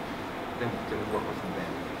tapering? Then we work with them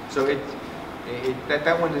then. So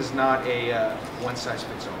That one is not a one size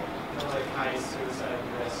fits all. No, like high suicide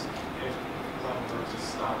risk if one were to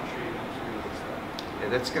stop treatment 3 weeks later. Yeah,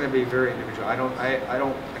 that's going to be very individual. I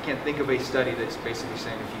can't think of a study that's basically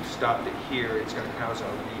saying if you stopped it here, it's going to cause a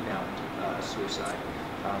rebound suicide.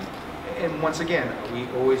 And once again, we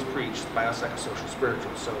always preach biopsychosocial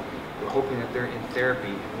spiritual, so we're hoping that they're in therapy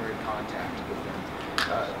and we're in contact with them.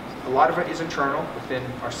 A lot of it is internal within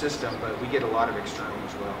our system, but we get a lot of external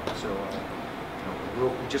as well. So,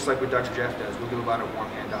 we'll, just like what Dr. Jeff does, we'll do a lot of warm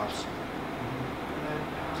handoffs. And then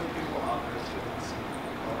how many people offer students in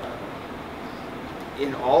Colorado?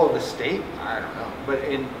 In all of the state, I don't know, but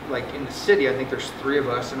in the city, I think there's 3 of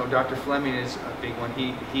us. I know Dr. Fleming is a big one.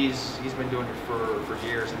 He's been doing it for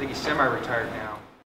years. I think he's semi-retired now.